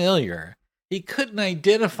unfamiliar, he couldn't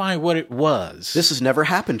identify what it was? This has never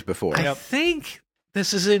happened before. I think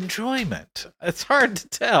this is enjoyment. It's hard to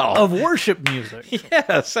tell. Of worship music.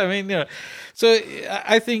 Yes. I mean, so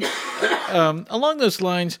I think along those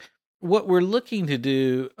lines, what we're looking to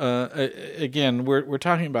do, again, we're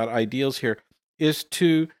talking about ideals here, is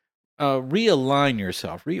to realign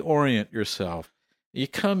yourself, reorient yourself. You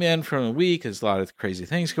come in from a week, there's a lot of crazy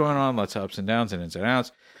things going on, lots of ups and downs and ins and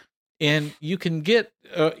outs, and you can get,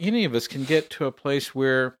 any of us can get to a place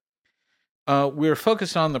where we're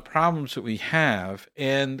focused on the problems that we have,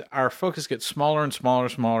 and our focus gets smaller and smaller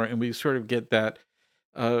and smaller, and we sort of get that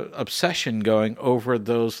obsession going over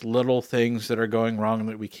those little things that are going wrong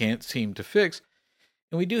that we can't seem to fix.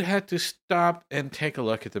 And we do have to stop and take a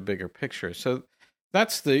look at the bigger picture. So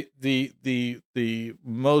that's the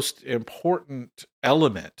most important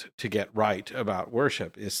element to get right about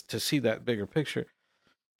worship, is to see that bigger picture.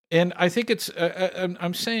 And I think it's,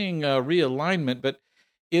 I'm saying realignment, but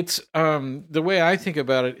it's the way I think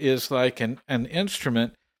about it is like an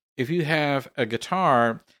instrument. If you have a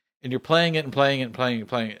guitar and you're playing it and playing it and playing it and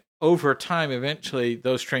playing it, over time, eventually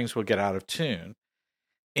those strings will get out of tune.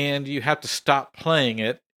 And you have to stop playing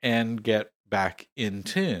it and get back in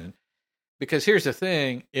tune. Because here's the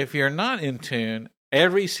thing, if you're not in tune,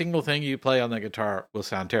 every single thing you play on the guitar will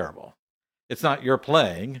sound terrible. It's not your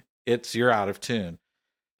playing, it's you're out of tune.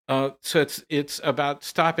 So it's about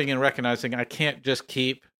stopping and recognizing I can't just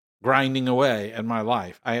keep grinding away at my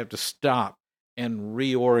life. I have to stop and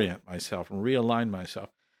reorient myself and realign myself.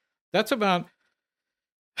 That's about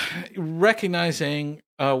recognizing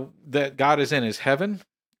that God is in his heaven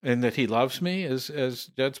and that he loves me, as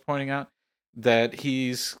Jed's pointing out, that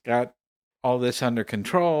he's got all this under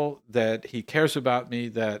control, that he cares about me,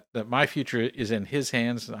 that my future is in his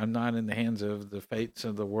hands. I'm not in the hands of the fates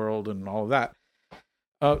of the world and all of that.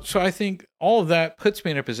 So I think all of that puts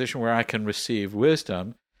me in a position where I can receive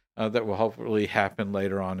wisdom that will hopefully happen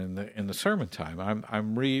later on in the sermon time.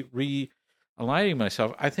 I'm realigning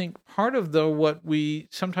myself. I think part of what we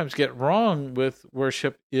sometimes get wrong with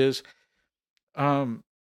worship is, I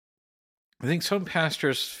think some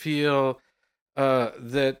pastors feel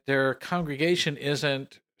that their congregation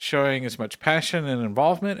isn't showing as much passion and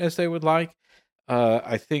involvement as they would like.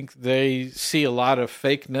 I think they see a lot of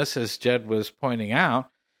fakeness, as Jed was pointing out,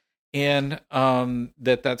 and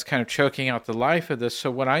that's kind of choking out the life of this. So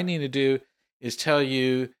what I need to do is tell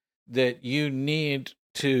you that you need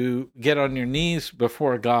to get on your knees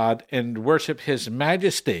before God and worship his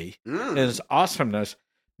majesty and his awesomeness.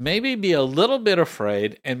 Maybe be a little bit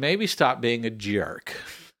afraid and maybe stop being a jerk.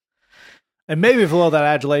 And maybe if a little of that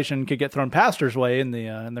adulation could get thrown pastors' way in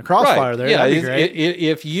the crossfire right. there, yeah, that'd be great.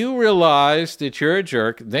 If you realize that you're a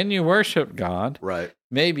jerk, then you worship God. Right.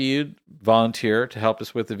 Maybe you'd volunteer to help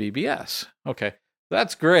us with the VBS. Okay,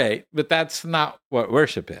 that's great, but that's not what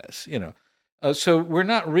worship is, So we're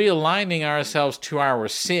not realigning ourselves to our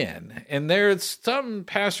sin. And there's some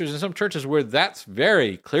pastors in some churches where that's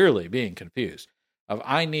very clearly being confused.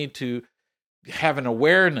 I need to have an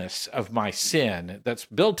awareness of my sin that's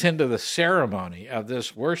built into the ceremony of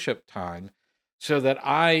this worship time so that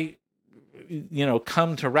I,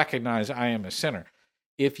 come to recognize I am a sinner.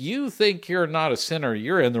 If you think you're not a sinner,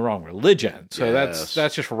 you're in the wrong religion. So yes.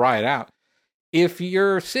 that's just right out. If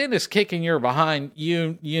your sin is kicking you behind,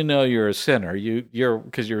 you know you're a sinner. You're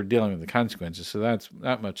because you're dealing with the consequences. So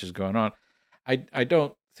that much is going on. I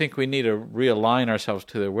don't think we need to realign ourselves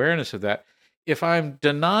to the awareness of that. If I'm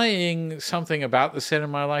denying something about the sin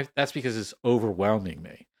in my life, that's because it's overwhelming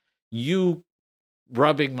me. You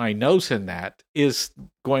rubbing my nose in that is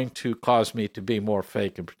going to cause me to be more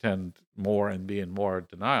fake and pretend more and be in more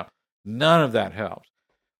denial. None of that helps.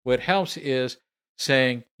 What helps is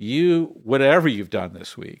saying, whatever you've done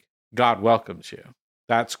this week, God welcomes you.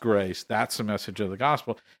 That's grace. That's the message of the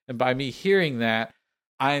gospel. And by me hearing that,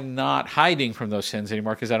 I'm not hiding from those sins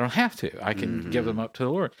anymore because I don't have to. I can give them up to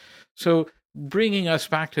the Lord. So bringing us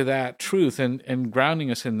back to that truth and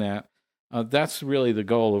grounding us in that, that's really the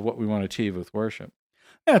goal of what we want to achieve with worship.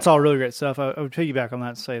 Yeah, it's all really great stuff. I would piggyback on that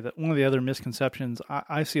and say that one of the other misconceptions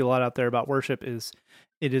I see a lot out there about worship is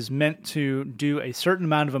it is meant to do a certain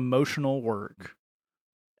amount of emotional work.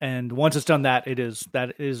 And once it's done that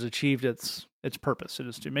is achieved its purpose. It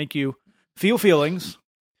is to make you feel feelings,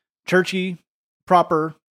 churchy,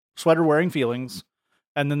 proper, sweater-wearing feelings,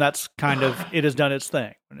 and then that's kind of, it has done its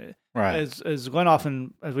thing. Right. As we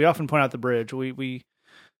often point out at the Bridge, we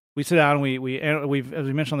sit down and we've as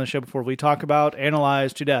we mentioned on the show before, we talk about,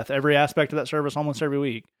 analyze to death every aspect of that service almost every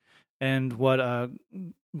week. And what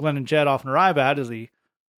Glenn and Jed often arrive at is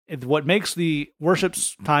what makes the worship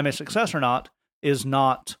time a success or not is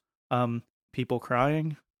not people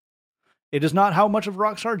crying. It is not how much of a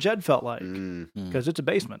rock star Jed felt like, because it's a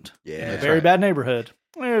basement. Yeah, a very bad neighborhood.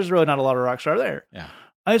 There's really not a lot of rock star there. Yeah.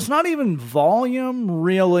 It's not even volume,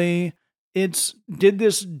 really. It's, did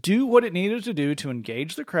this do what it needed to do to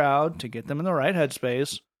engage the crowd, to get them in the right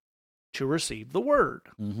headspace, to receive the word?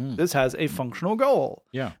 Mm-hmm. This has a functional goal.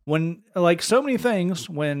 Yeah. When, like so many things,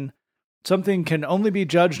 when something can only be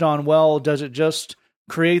judged on, well, does it just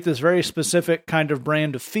create this very specific kind of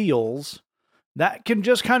brand of feels, that can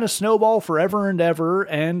just kind of snowball forever and ever.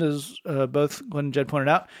 And as both Glenn and Jed pointed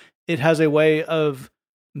out, it has a way of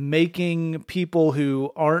making people who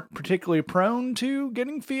aren't particularly prone to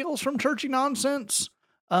getting feels from churchy nonsense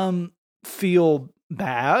feel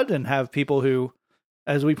bad, and have people who,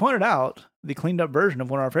 as we pointed out, the cleaned up version of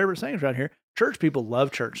one of our favorite sayings around here, church people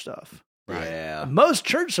love church stuff. Right. Yeah. Most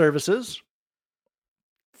church services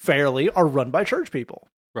fairly are run by church people.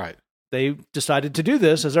 Right. they decided to do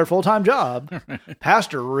this as their full-time job.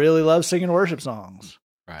 Pastor really loves singing worship songs.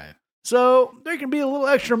 Right. So there can be a little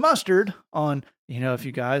extra mustard on, if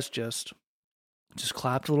you guys just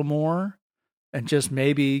clapped a little more and just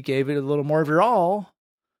maybe gave it a little more of your all,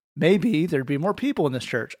 maybe there'd be more people in this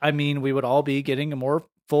church. I mean, we would all be getting a more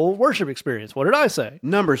full worship experience. What did I say?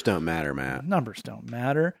 Numbers don't matter, Matt. Numbers don't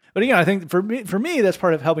matter. But again, I think for me, that's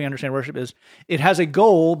part of helping understand worship is it has a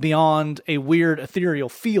goal beyond a weird ethereal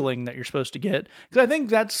feeling that you're supposed to get. Because I think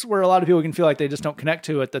that's where a lot of people can feel like they just don't connect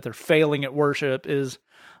to it, that they're failing at worship is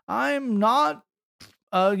I'm not,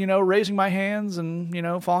 raising my hands and,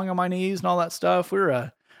 falling on my knees and all that stuff.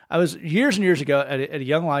 I was years and years ago at a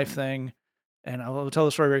Young Life thing, and I'll tell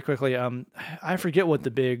the story very quickly. I forget what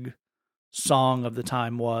the big song of the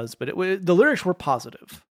time was, but the lyrics were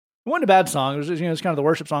positive. It wasn't a bad song. It was just, it's kind of the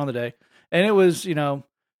worship song of the day. And it was,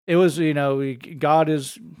 God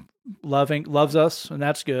is loves us, and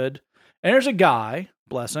that's good. And there's a guy,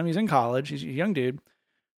 bless him, he's in college, he's a young dude,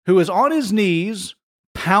 who is on his knees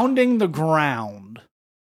pounding the ground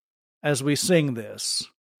as we sing this.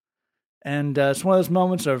 And it's one of those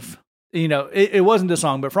moments of, it wasn't the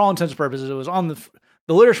song, but for all intents and purposes, it was on the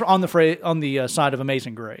lyrics were on the side of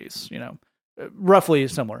Amazing Grace, roughly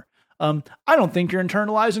similar. I don't think you're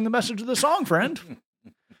internalizing the message of the song, friend.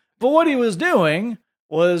 But what he was doing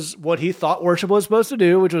was what he thought worship was supposed to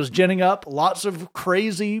do, which was ginning up lots of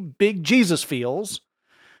crazy big Jesus feels.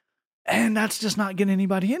 And that's just not getting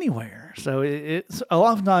anybody anywhere. So it's a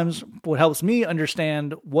lot of times what helps me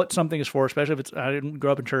understand what something is for, especially if I didn't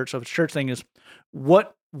grow up in church. So if it's a church thing is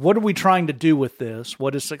what are we trying to do with this?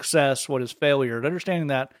 What is success? What is failure? And understanding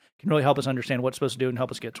that can really help us understand what it's supposed to do and help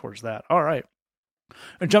us get towards that. All right.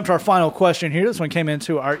 And jump to our final question here. This one came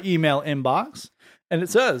into our email inbox, and it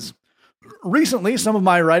says, recently, some of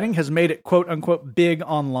my writing has made it quote unquote big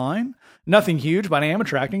online. Nothing huge, but I am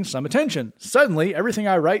attracting some attention. Suddenly, everything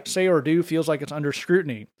I write, say, or do feels like it's under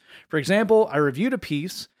scrutiny. For example, I reviewed a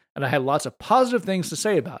piece and I had lots of positive things to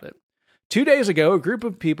say about it. 2 days ago, a group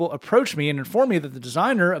of people approached me and informed me that the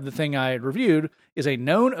designer of the thing I had reviewed is a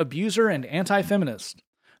known abuser and anti-feminist.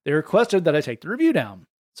 They requested that I take the review down.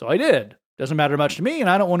 So I did. Doesn't matter much to me, and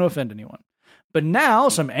I don't want to offend anyone. But now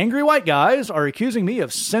some angry white guys are accusing me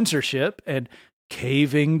of censorship and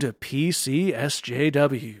caving to PC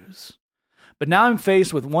SJWs. But now I'm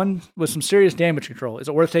faced with some serious damage control. Is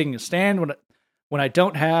it worth taking a stand when I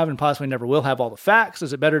don't have and possibly never will have all the facts?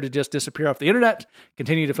 Is it better to just disappear off the internet,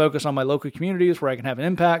 continue to focus on my local communities where I can have an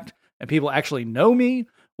impact and people actually know me?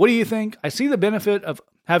 What do you think? I see the benefit of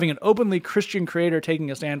having an openly Christian creator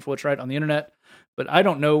taking a stand for what's right on the internet, but I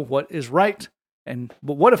don't know what is right. But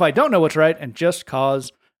what if I don't know what's right and just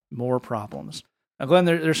cause more problems? Now, Glenn,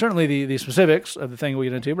 there's certainly the specifics of the thing we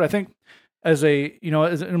get into, but I think as in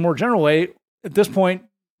a more general way, at this point,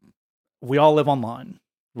 we all live online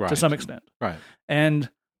to some extent. Right. And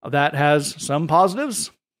that has some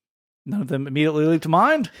positives. None of them immediately leap to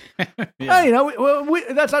mind. Yeah.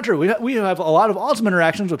 That's not true. We have a lot of awesome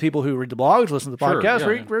interactions with people who read the blogs, listen to the podcast,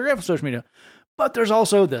 Sure, yeah. we're on social media. But there's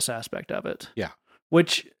also this aspect of it. Yeah.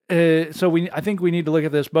 Which, I think we need to look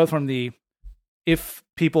at this both from if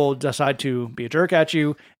people decide to be a jerk at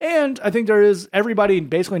you, and I think everybody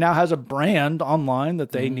basically now has a brand online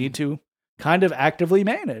that they need to kind of actively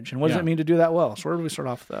manage. And what does it mean to do that well? So where do we start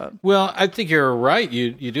off with that? Well, I think you're right.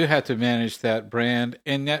 You do have to manage that brand,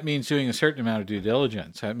 and that means doing a certain amount of due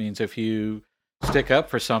diligence. That means if you stick up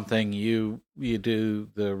for something, you do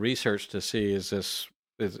the research to see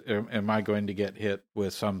am I going to get hit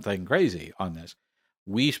with something crazy on this?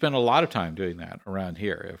 We spend a lot of time doing that around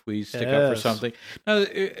here. If we stick up for something, now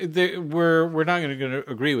we're not going to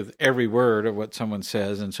agree with every word of what someone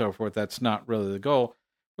says and so forth. That's not really the goal.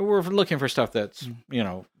 But we're looking for stuff that's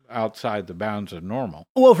outside the bounds of normal.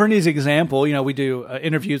 Well, for an easy example, we do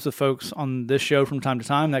interviews with folks on this show from time to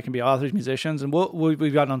time. That can be authors, musicians, and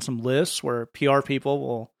we've gotten on some lists where PR people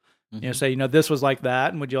will say, this was like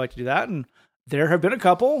that, and would you like to do that? And there have been a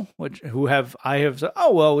couple I have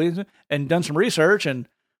said, and done some research, and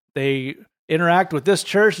they interact with this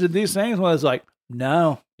church, did these things. Well, it's like,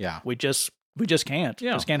 no, we just can't.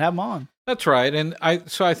 Just can't have them on. That's right, and I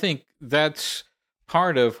think that's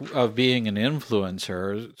part of being an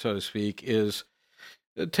influencer, so to speak, is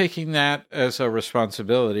taking that as a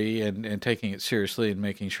responsibility and taking it seriously and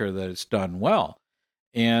making sure that it's done well.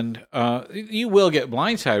 And you will get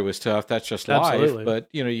blindsided with stuff. That's just life. But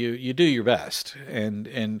you do your best,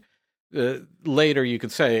 and later you can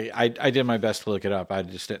say, "I did my best to look it up. I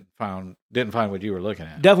just didn't find what you were looking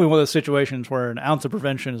at." Definitely one of those situations where an ounce of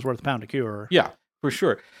prevention is worth a pound of cure. Yeah, for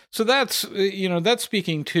sure. So that's that's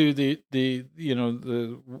speaking to the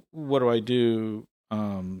what do I do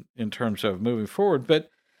in terms of moving forward. But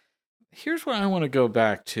here's what I want to go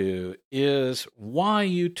back to is why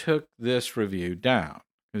you took this review down.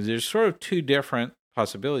 Because there's sort of two different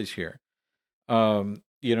possibilities here. You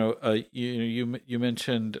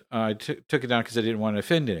mentioned I took it down because I didn't want to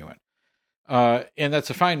offend anyone. And that's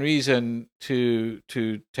a fine reason to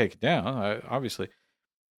take it down, obviously.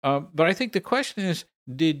 But I think the question is,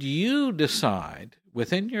 did you decide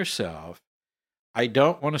within yourself, I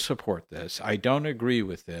don't want to support this. I don't agree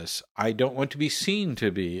with this. I don't want to be seen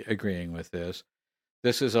to be agreeing with this.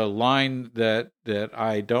 This is a line that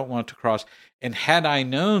I don't want to cross. And had I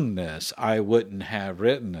known this, I wouldn't have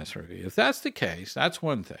written this review. If that's the case, that's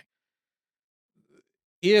one thing.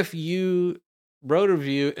 If you wrote a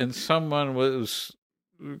review and someone was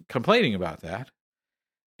complaining about that,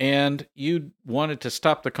 and you wanted to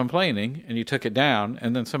stop the complaining, and you took it down,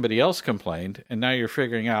 and then somebody else complained, and now you're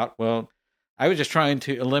figuring out, well, I was just trying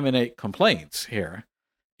to eliminate complaints here,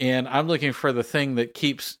 and I'm looking for the thing that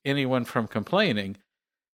keeps anyone from complaining,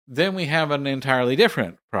 then we have an entirely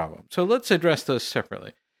different problem. So let's address those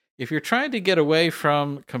separately. If you're trying to get away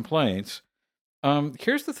from complaints,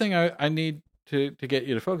 here's the thing I need to get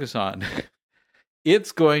you to focus on.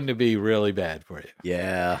 It's going to be really bad for you.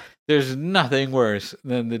 Yeah. There's nothing worse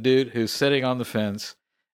than the dude who's sitting on the fence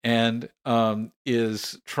and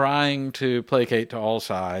is trying to placate to all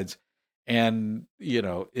sides and,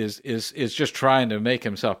 is just trying to make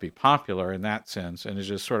himself be popular in that sense and is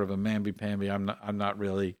just sort of a mamby-pamby, I'm not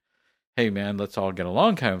really, hey, man, let's all get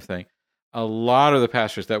along kind of thing. A lot of the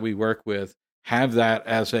pastors that we work with have that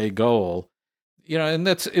as a goal. And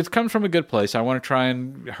it comes from a good place. I want to try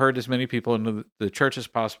and herd as many people into the church as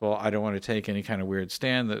possible. I don't want to take any kind of weird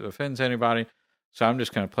stand that offends anybody. So I'm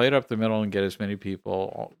just going to play it up the middle and get as many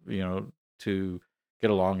people, to get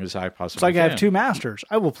along as I possibly can. I have two masters.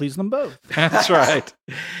 I will please them both. That's right.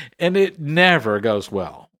 And it never goes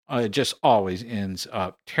well. It just always ends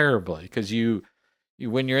up terribly because you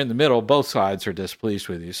when you're in the middle, both sides are displeased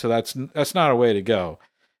with you. So that's not a way to go.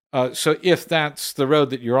 So if that's the road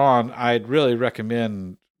that you're on, I'd really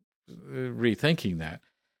recommend rethinking that.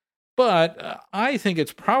 But I think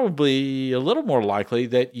it's probably a little more likely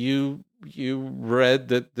that you read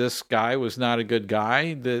that this guy was not a good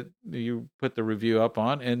guy that you put the review up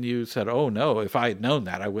on, and you said, oh, no, if I had known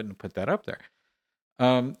that, I wouldn't put that up there.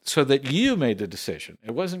 So that you made the decision.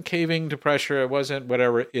 It wasn't caving to pressure. It wasn't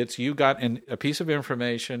whatever. It's you got a piece of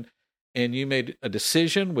information, and you made a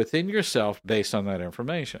decision within yourself based on that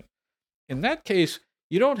information. In that case,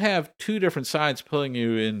 you don't have two different sides pulling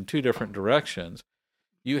you in two different directions.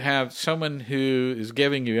 You have someone who is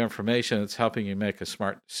giving you information that's helping you make a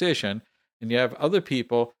smart decision, and you have other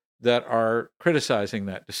people that are criticizing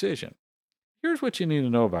that decision. Here's what you need to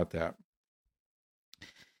know about that,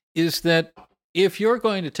 is that if you're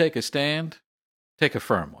going to take a stand, take a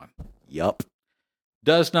firm one. Yup.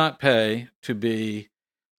 Does not pay to be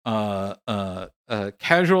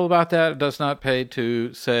casual about that. It does not pay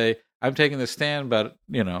to say, I'm taking the stand, but,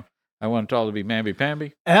 I want it all to be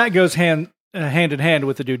mamby-pamby. And that goes hand in hand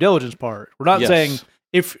with the due diligence part. We're not saying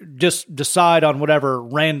if just decide on whatever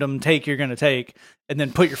random take you're going to take and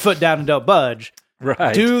then put your foot down and don't budge.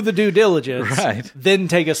 Right. Do the due diligence, right. Then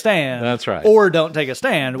take a stand. That's right. Or don't take a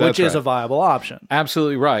stand, which is a viable option.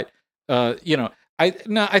 Absolutely right. I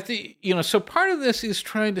think, so part of this is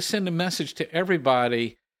trying to send a message to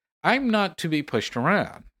everybody. I'm not to be pushed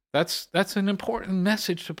around. That's an important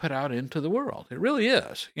message to put out into the world. It really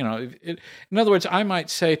is. In other words, I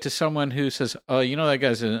might say to someone who says, that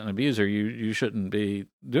guy's an abuser. You shouldn't be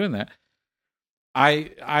doing that.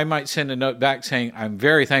 I might send a note back saying, I'm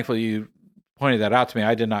very thankful you pointed that out to me.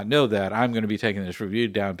 I did not know that. I'm going to be taking this review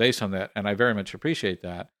down based on that, and I very much appreciate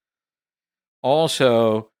that.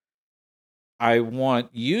 Also, I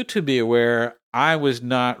want you to be aware I was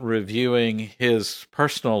not reviewing his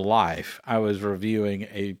personal life. I was reviewing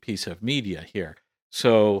a piece of media here.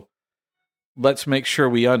 So let's make sure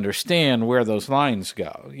we understand where those lines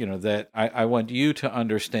go. That I want you to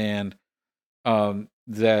understand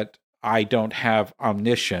that I don't have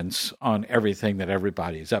omniscience on everything that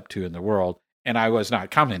everybody is up to in the world. And I was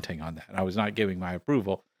not commenting on that. I was not giving my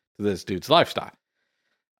approval to this dude's lifestyle.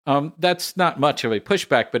 That's not much of a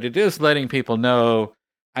pushback, but it is letting people know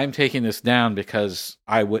I'm taking this down because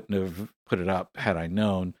I wouldn't have put it up had I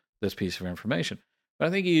known this piece of information. But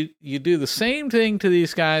I think you do the same thing to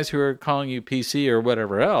these guys who are calling you PC or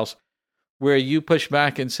whatever else, where you push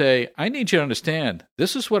back and say, I need you to understand,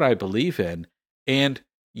 this is what I believe in, and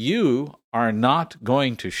you are not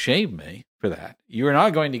going to shame me for that. You are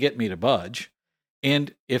not going to get me to budge.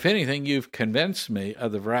 And if anything, you've convinced me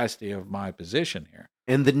of the veracity of my position here.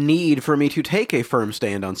 and the need for me to take a firm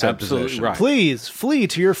stand on said Absolutely position. right. Please flee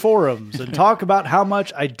to your forums and talk about how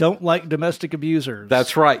much I don't like domestic abusers.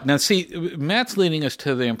 That's right. Now, see, Matt's leading us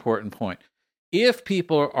to the important point. If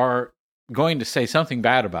people are going to say something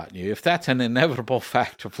bad about you, if that's an inevitable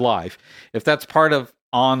fact of life, if that's part of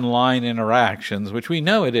online interactions, which we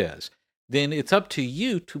know it is, then it's up to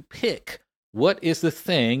you to pick what is the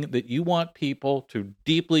thing that you want people to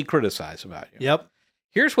deeply criticize about you. Yep.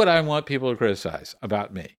 Here's what I want people to criticize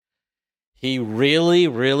about me. He really,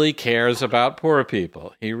 really cares about poor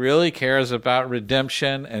people. He really cares about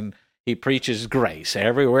redemption, and he preaches grace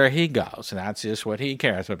everywhere he goes. And that's just what he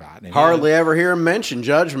cares about. And Hardly ever hear him mention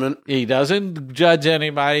judgment. he doesn't judge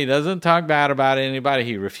anybody. He doesn't talk bad about anybody.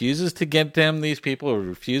 He refuses to condemn these people. He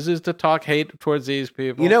refuses to talk hate towards these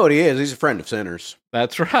people. You know what he is? He's a friend of sinners.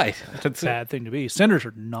 That's right. That's Bad thing to be. Sinners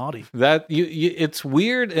are naughty. that you it's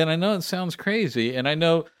weird, and I know it sounds crazy, and I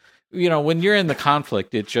know, when you're in the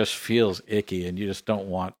conflict, it just feels icky, and you just don't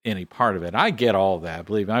want any part of it. I get all that.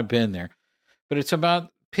 Believe me, I've been there. But it's about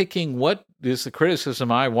picking what is the criticism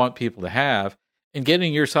I want people to have, and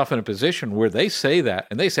getting yourself in a position where they say that,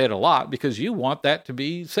 and they say it a lot because you want that to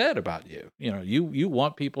be said about you. You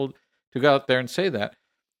want people to go out there and say that.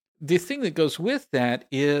 The thing that goes with that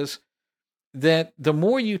is that the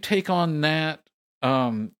more you take on that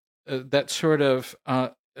that sort of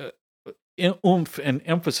oomph and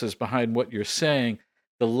emphasis behind what you're saying,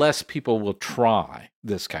 the less people will try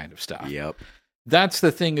this kind of stuff. Yep. That's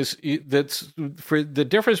the thing that's for the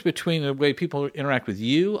difference between the way people interact with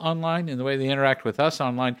you online and the way they interact with us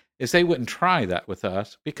online is they wouldn't try that with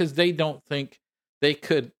us because they don't think they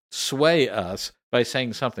could sway us by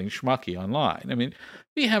saying something schmucky online. I mean,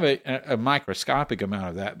 we have a microscopic amount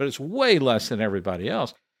of that, but it's way less than everybody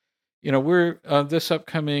else. We're this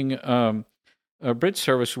upcoming bridge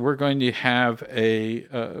service, we're going to have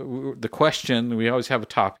the question. We always have a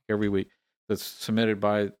topic every week that's submitted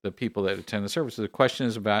by the people that attend the service. The question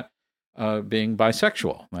is about being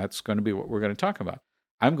bisexual. That's going to be what we're going to talk about.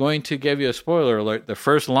 I'm going to give you a spoiler alert. The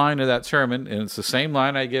first line of that sermon, and it's the same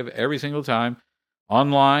line I give every single time,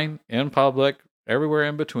 online, in public, everywhere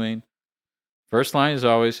in between. First line is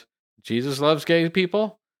always, Jesus loves gay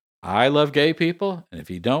people. I love gay people. And if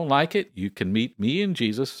you don't like it, you can meet me and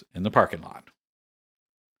Jesus in the parking lot.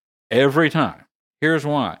 Every time. Here's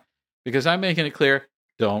why. Because I'm making it clear,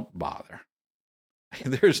 don't bother.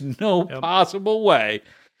 There's no possible way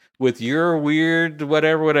with your weird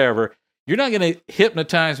whatever. You're not going to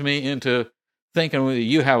hypnotize me into thinking whether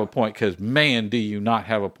you have a point, because, man, do you not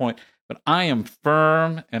have a point. But I am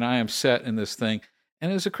firm and I am set in this thing.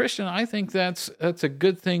 And as a Christian, I think that's a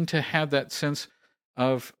good thing to have that sense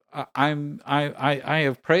of I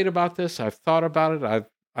have prayed about this. I've thought about it.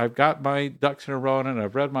 I've got my ducks in a row on it.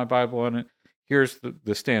 I've read my Bible on it. Here's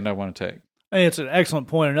the stand I want to take. It's an excellent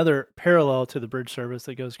point. Another parallel to the bridge service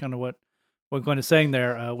that goes kind of what Glenn is saying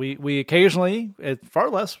there. We occasionally, far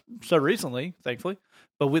less so recently, thankfully,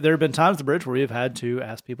 but there have been times at the bridge where we have had to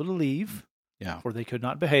ask people to leave. Yeah. Or they could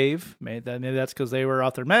not behave. Maybe that's because they were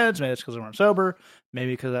off their meds. Maybe that's because they weren't sober.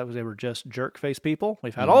 Maybe because they were just jerk face people.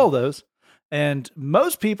 We've had all of those. And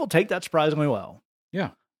most people take that surprisingly well. Yeah.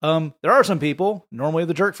 There are some people, normally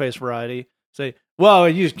the jerk face variety, say, well,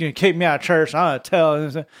 you're just going to kick me out of church. I'm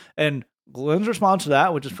going to tell. And Glenn's response to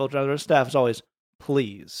that, which is filtered out of the staff, is always,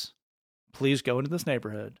 please go into this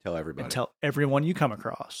neighborhood. Tell everybody. And tell everyone you come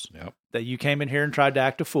across Yep. that you came in here and tried to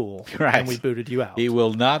act a fool. Right. And we booted you out. He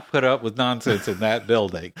will not put up with nonsense in that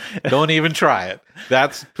building. Don't even try it.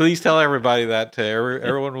 Please tell everybody that.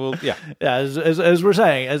 Everyone will. Yeah. Yeah. As we're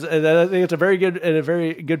saying, I think it's a very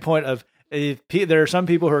good point of, if there are some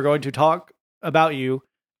people who are going to talk about you,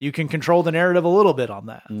 you can control the narrative a little bit on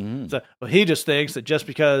that. Mm-hmm. So, he just thinks that just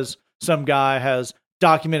because some guy has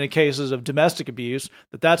documented cases of domestic abuse,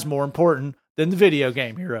 that's more important than the video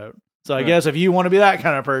game he wrote. So I guess if you want to be that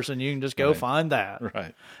kind of person, you can just go find that.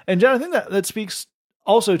 Right. And John, I think that speaks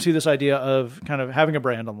also to this idea of kind of having a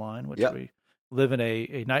brand online, which we live in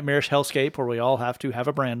a nightmarish hellscape where we all have to have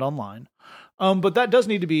a brand online. But that does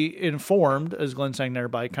need to be informed, as Glenn's saying there,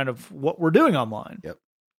 by kind of what we're doing online. Yep.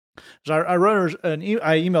 So I wrote I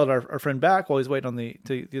emailed our friend back while he's waiting on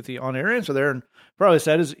the on-air answer there, and probably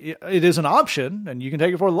said it is an option, and you can take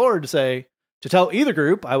it before the Lord to tell either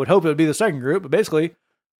group. I would hope it would be the second group, but basically,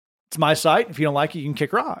 it's my site. If you don't like it, you can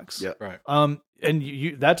kick rocks. Yeah, right.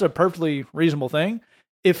 And that's a perfectly reasonable thing.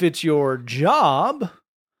 If it's your job,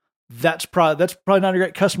 that's probably not a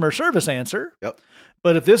great customer service answer. Yep.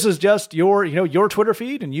 But if this is just your Twitter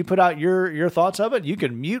feed and you put out your thoughts of it, you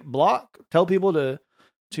can mute, block, tell people to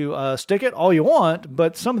stick it all you want.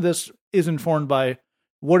 But some of this is informed by,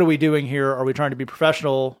 what are we doing here? Are we trying to be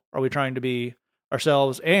professional? Are we trying to be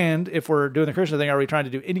ourselves? And if we're doing the Christian thing, are we trying to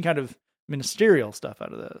do any kind of ministerial stuff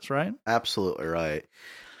out of this, right? Absolutely right.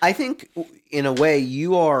 I think, in a way,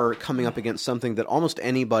 you are coming up against something that almost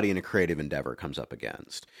anybody in a creative endeavor comes up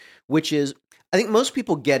against, which is, I think most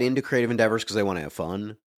people get into creative endeavors because they want to have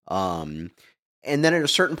fun. And then at a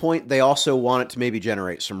certain point, they also want it to maybe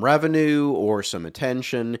generate some revenue or some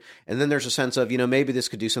attention. And then there's a sense of, maybe this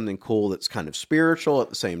could do something cool that's kind of spiritual at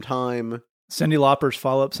the same time. Cyndi Lauper's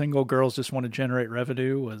follow-up single, Girls Just Want to Generate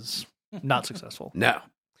Revenue, was not successful. No.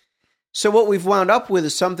 So what we've wound up with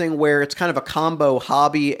is something where it's kind of a combo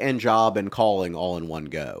hobby and job and calling all in one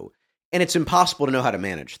go. And it's impossible to know how to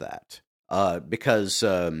manage that because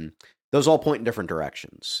those all point in different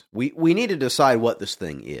directions. We need to decide what this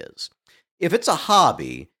thing is. If it's a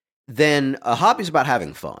hobby, then a hobby is about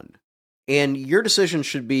having fun. And your decision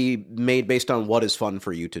should be made based on what is fun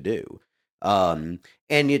for you to do. And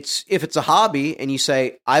if it's a hobby and you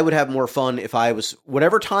say, I would have more fun if I was,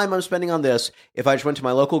 whatever time I'm spending on this, if I just went to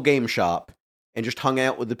my local game shop and just hung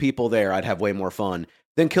out with the people there, I'd have way more fun.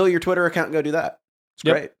 Then kill your Twitter account and go do that. It's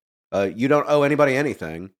great. You don't owe anybody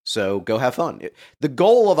anything, so go have fun. The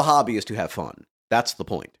goal of a hobby is to have fun. That's the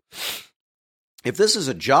point. If this is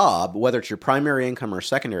a job, whether it's your primary income or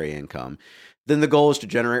secondary income, then the goal is to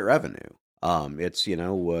generate revenue. It's,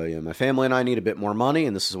 my family and I need a bit more money,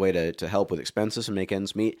 and this is a way to help with expenses and make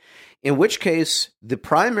ends meet. In which case, the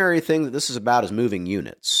primary thing that this is about is moving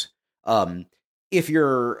units. If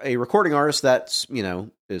you're a recording artist that's,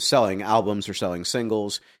 is selling albums or selling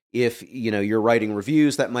singles, if, you're writing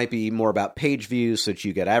reviews, that might be more about page views so that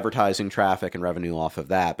you get advertising traffic and revenue off of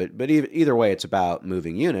that. But either way, it's about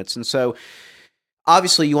moving units. And so,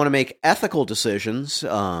 obviously, you want to make ethical decisions,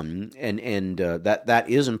 and that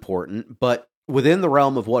is important. But within the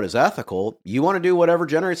realm of what is ethical, you want to do whatever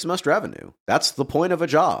generates the most revenue. That's the point of a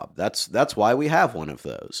job. That's why we have one of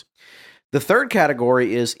those. The third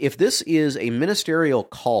category is if this is a ministerial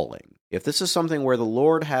calling, if this is something where the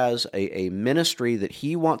Lord has a ministry that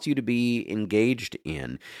he wants you to be engaged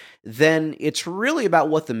in, then it's really about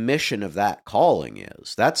what the mission of that calling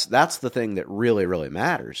is. That's the thing that really, really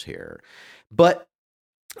matters here. But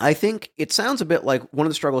I think it sounds a bit like one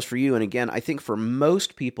of the struggles for you, and again, I think for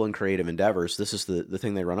most people in creative endeavors, this is the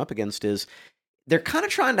thing they run up against, is they're kind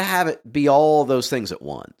of trying to have it be all those things at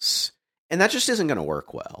once. And that just isn't going to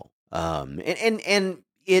work well.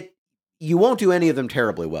 You won't do any of them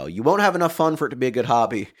terribly well. You won't have enough fun for it to be a good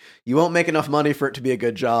hobby. You won't make enough money for it to be a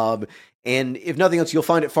good job. And if nothing else, you'll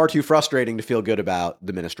find it far too frustrating to feel good about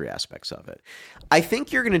the ministry aspects of it. I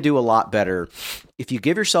think you're going to do a lot better if you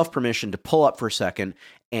give yourself permission to pull up for a second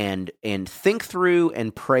and think through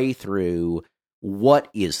and pray through, what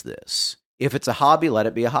is this? If it's a hobby, let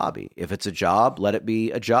it be a hobby. If it's a job, let it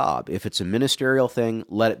be a job. If it's a ministerial thing,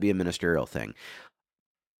 let it be a ministerial thing.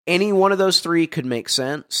 Any one of those three could make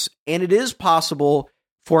sense, and it is possible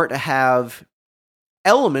for it to have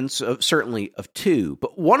elements of certainly of two,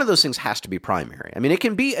 but one of those things has to be primary. I mean, it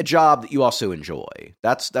can be a job that you also enjoy.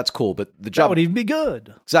 That's cool, but the job would even be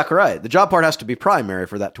good. Exactly right. The job part has to be primary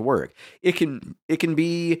for that to work. It can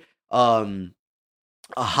be a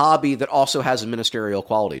hobby that also has a ministerial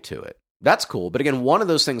quality to it. That's cool, but again, one of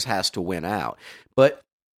those things has to win out. But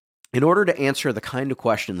in order to answer the kind of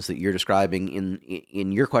questions that you're describing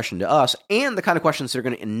in your question to us, and the kind of questions that are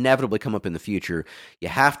going to inevitably come up in the future, you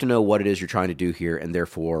have to know what it is you're trying to do here, and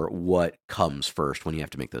therefore what comes first when you have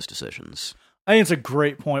to make those decisions. I think it's a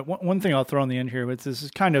great point. One thing I'll throw on the end here, which this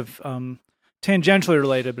is kind of tangentially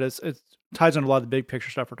related, but it ties into a lot of the big picture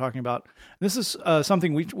stuff we're talking about. This is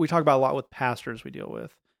something we talk about a lot with pastors we deal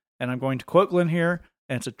with. And I'm going to quote Glenn here,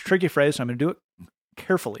 and it's a tricky phrase, so I'm going to do it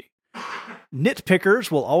carefully.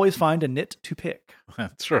 Nitpickers will always find a nit to pick.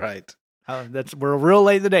 That's right. We're real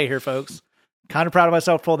late in the day here, folks. Kind of proud of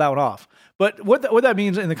myself to pull that one off. But what that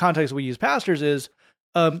means in the context we use pastors is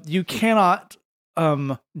you cannot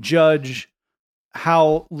judge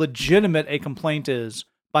how legitimate a complaint is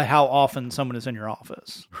by how often someone is in your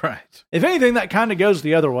office. Right. If anything, that kind of goes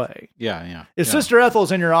the other way. Yeah. If Sister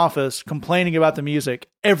Ethel's in your office complaining about the music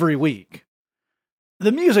every week,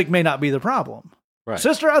 the music may not be the problem. Right.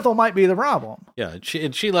 Sister Ethel might be the problem. Yeah,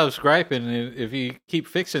 she loves griping, and if you keep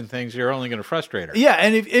fixing things, you're only going to frustrate her. Yeah,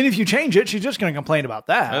 and if you change it, she's just going to complain about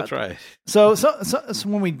that. That's right. So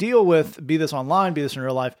when we deal with, be this online, be this in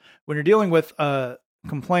real life, when you're dealing with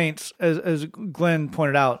complaints, as Glenn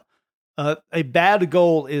pointed out, a bad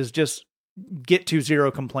goal is just get to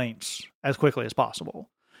 0 complaints as quickly as possible.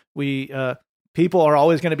 People are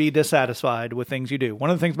always going to be dissatisfied with things you do.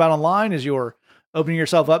 One of the things about online is you're opening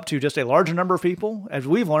yourself up to just a larger number of people. As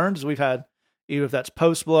we've learned, as we've had, even if that's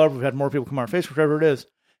post blog, we've had more people come on our Facebook, whatever it is.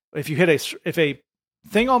 If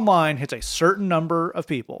thing online hits a certain number of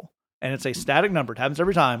people, and it's a static number, it happens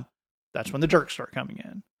every time, that's when the jerks start coming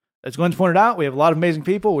in. As Glenn's pointed out, we have a lot of amazing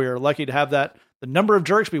people. We are lucky to have the number of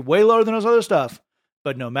jerks be way lower than those other stuff.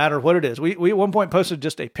 But no matter what it is, we at one point posted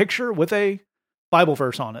just a picture with a Bible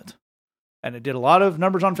verse on it. And it did a lot of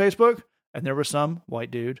numbers on Facebook. And there was some white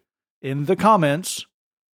dude in the comments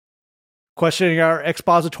questioning our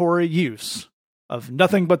expository use of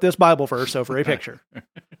nothing but this Bible verse over a picture.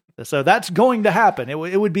 So that's going to happen.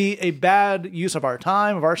 It would be a bad use of our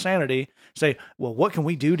time, of our sanity. Say, well, what can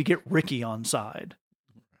we do to get Ricky on side?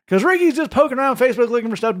 Because Ricky's just poking around Facebook looking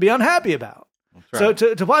for stuff to be unhappy about. Right. So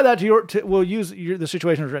to apply that to we'll use the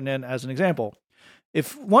situation was written in as an example.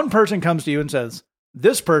 If one person comes to you and says,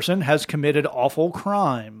 this person has committed awful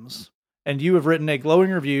crimes, and you have written a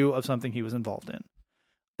glowing review of something he was involved in,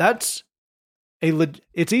 it's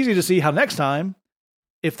easy to see how next time,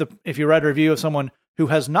 if you write a review of someone who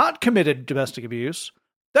has not committed domestic abuse,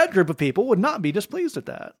 that group of people would not be displeased at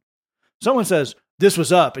that. Someone says, this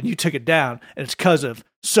was up and you took it down and it's because of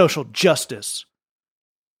social justice.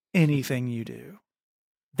 Anything you do,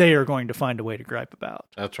 they are going to find a way to gripe about.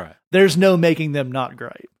 That's right. There's no making them not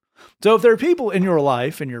gripe. So if there are people in your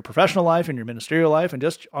life, in your professional life, in your ministerial life, and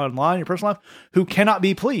just online, your personal life, who cannot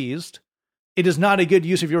be pleased, it is not a good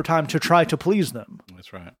use of your time to try to please them.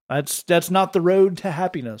 That's right. That's not the road to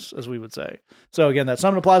happiness, as we would say. So again, that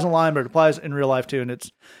some applies online, but it applies in real life too. And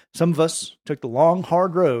it's some of us took the long,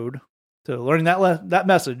 hard road to learning that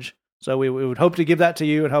message. So we would hope to give that to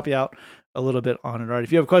you and help you out a little bit on it. All right.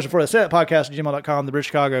 If you have a question for us, say at podcast@gmail.com,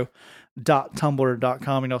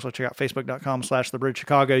 thebridgechicago.tumblr.com. You can also check out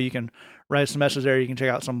facebook.com/thebridgechicago. You can write some messages there. You can check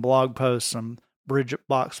out some blog posts, some Bridge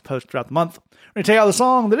Box posts throughout the month. We're going to take out the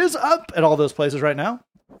song that is up at all those places right now.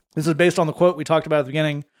 This is based on the quote we talked about at the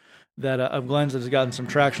beginning that of Glenn's that has gotten some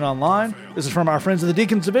traction online. This is from our friends of the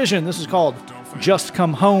Deacons Division. This is called Just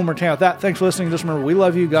Come Home. We're taking out that. Thanks for listening. Just remember, we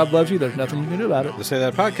love you. God loves you. There's nothing you can do about it. To Say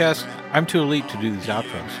That podcast, I'm too elite to do these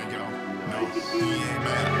outros.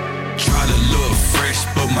 Try to look fresh,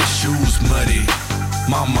 but my shoes muddy.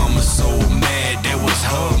 My mama so mad, that was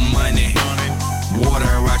her money.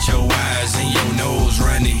 Water out your eyes and your nose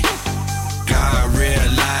runny. God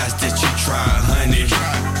realized that you tried, honey.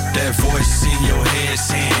 That voice in your head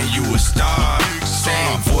saying you a star.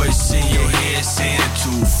 Same voice in your head saying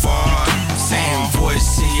too far. Same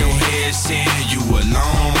voice in your head saying you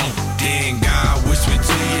alone. Then God whispered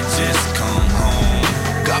to you, just come home.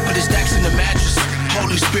 God put his stacks in the mattress.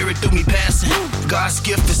 Holy Spirit threw me passing. God's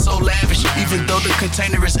gift is so lavish, even though the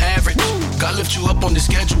container is average. God lift you up on the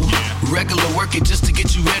schedule. Regular working just to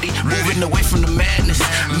get you ready. Moving away from the madness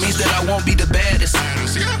means that I won't be the baddest.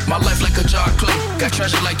 My life like a jar of clay. Got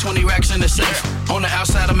treasure like 20 racks in the safe. On the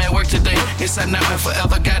outside I'm at work today. Inside now and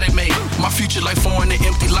forever got it made. My future like foreign and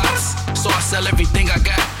empty lots. So I sell everything I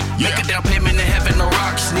got. Make a down payment in heaven, no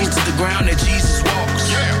rocks. Knees to the ground that Jesus walks.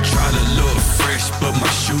 Try to look fresh, but my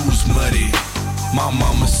shoes muddy. My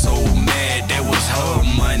mama so mad, that was her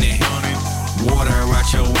money. Water out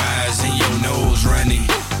your eyes and your nose runny.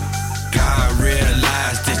 God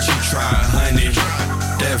realized that you tried, honey.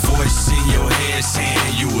 That voice in your head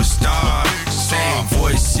saying you a star. Same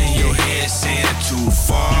voice in your head saying too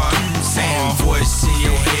far. Same voice in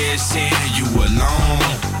your head saying you alone.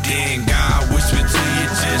 Then God whispered to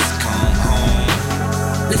you, just come home.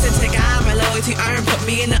 Listen to God, my loyalty iron, put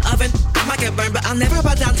me in the oven. I might get burned, but I'll never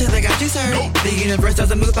bow down till the God you serve. The universe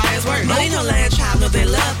doesn't move by his word. Money don't let a child know they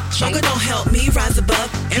love. Stronger don't help me rise above.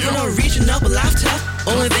 And for no reaching up, but life tough.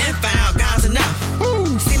 Only then find out God's enough.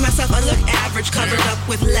 See myself, I look average, covered up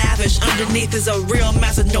with lavish. Underneath is a real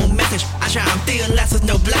message, no message. I try and feel less with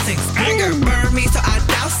no blessings. Anger burn me, so I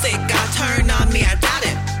doubt it. God turned on me, I doubt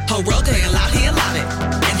it. Whole world getting loud, he allowed it.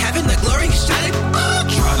 And having the glory, he shot it.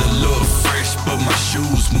 Try to look fresh, but my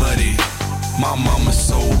shoes muddy. My mama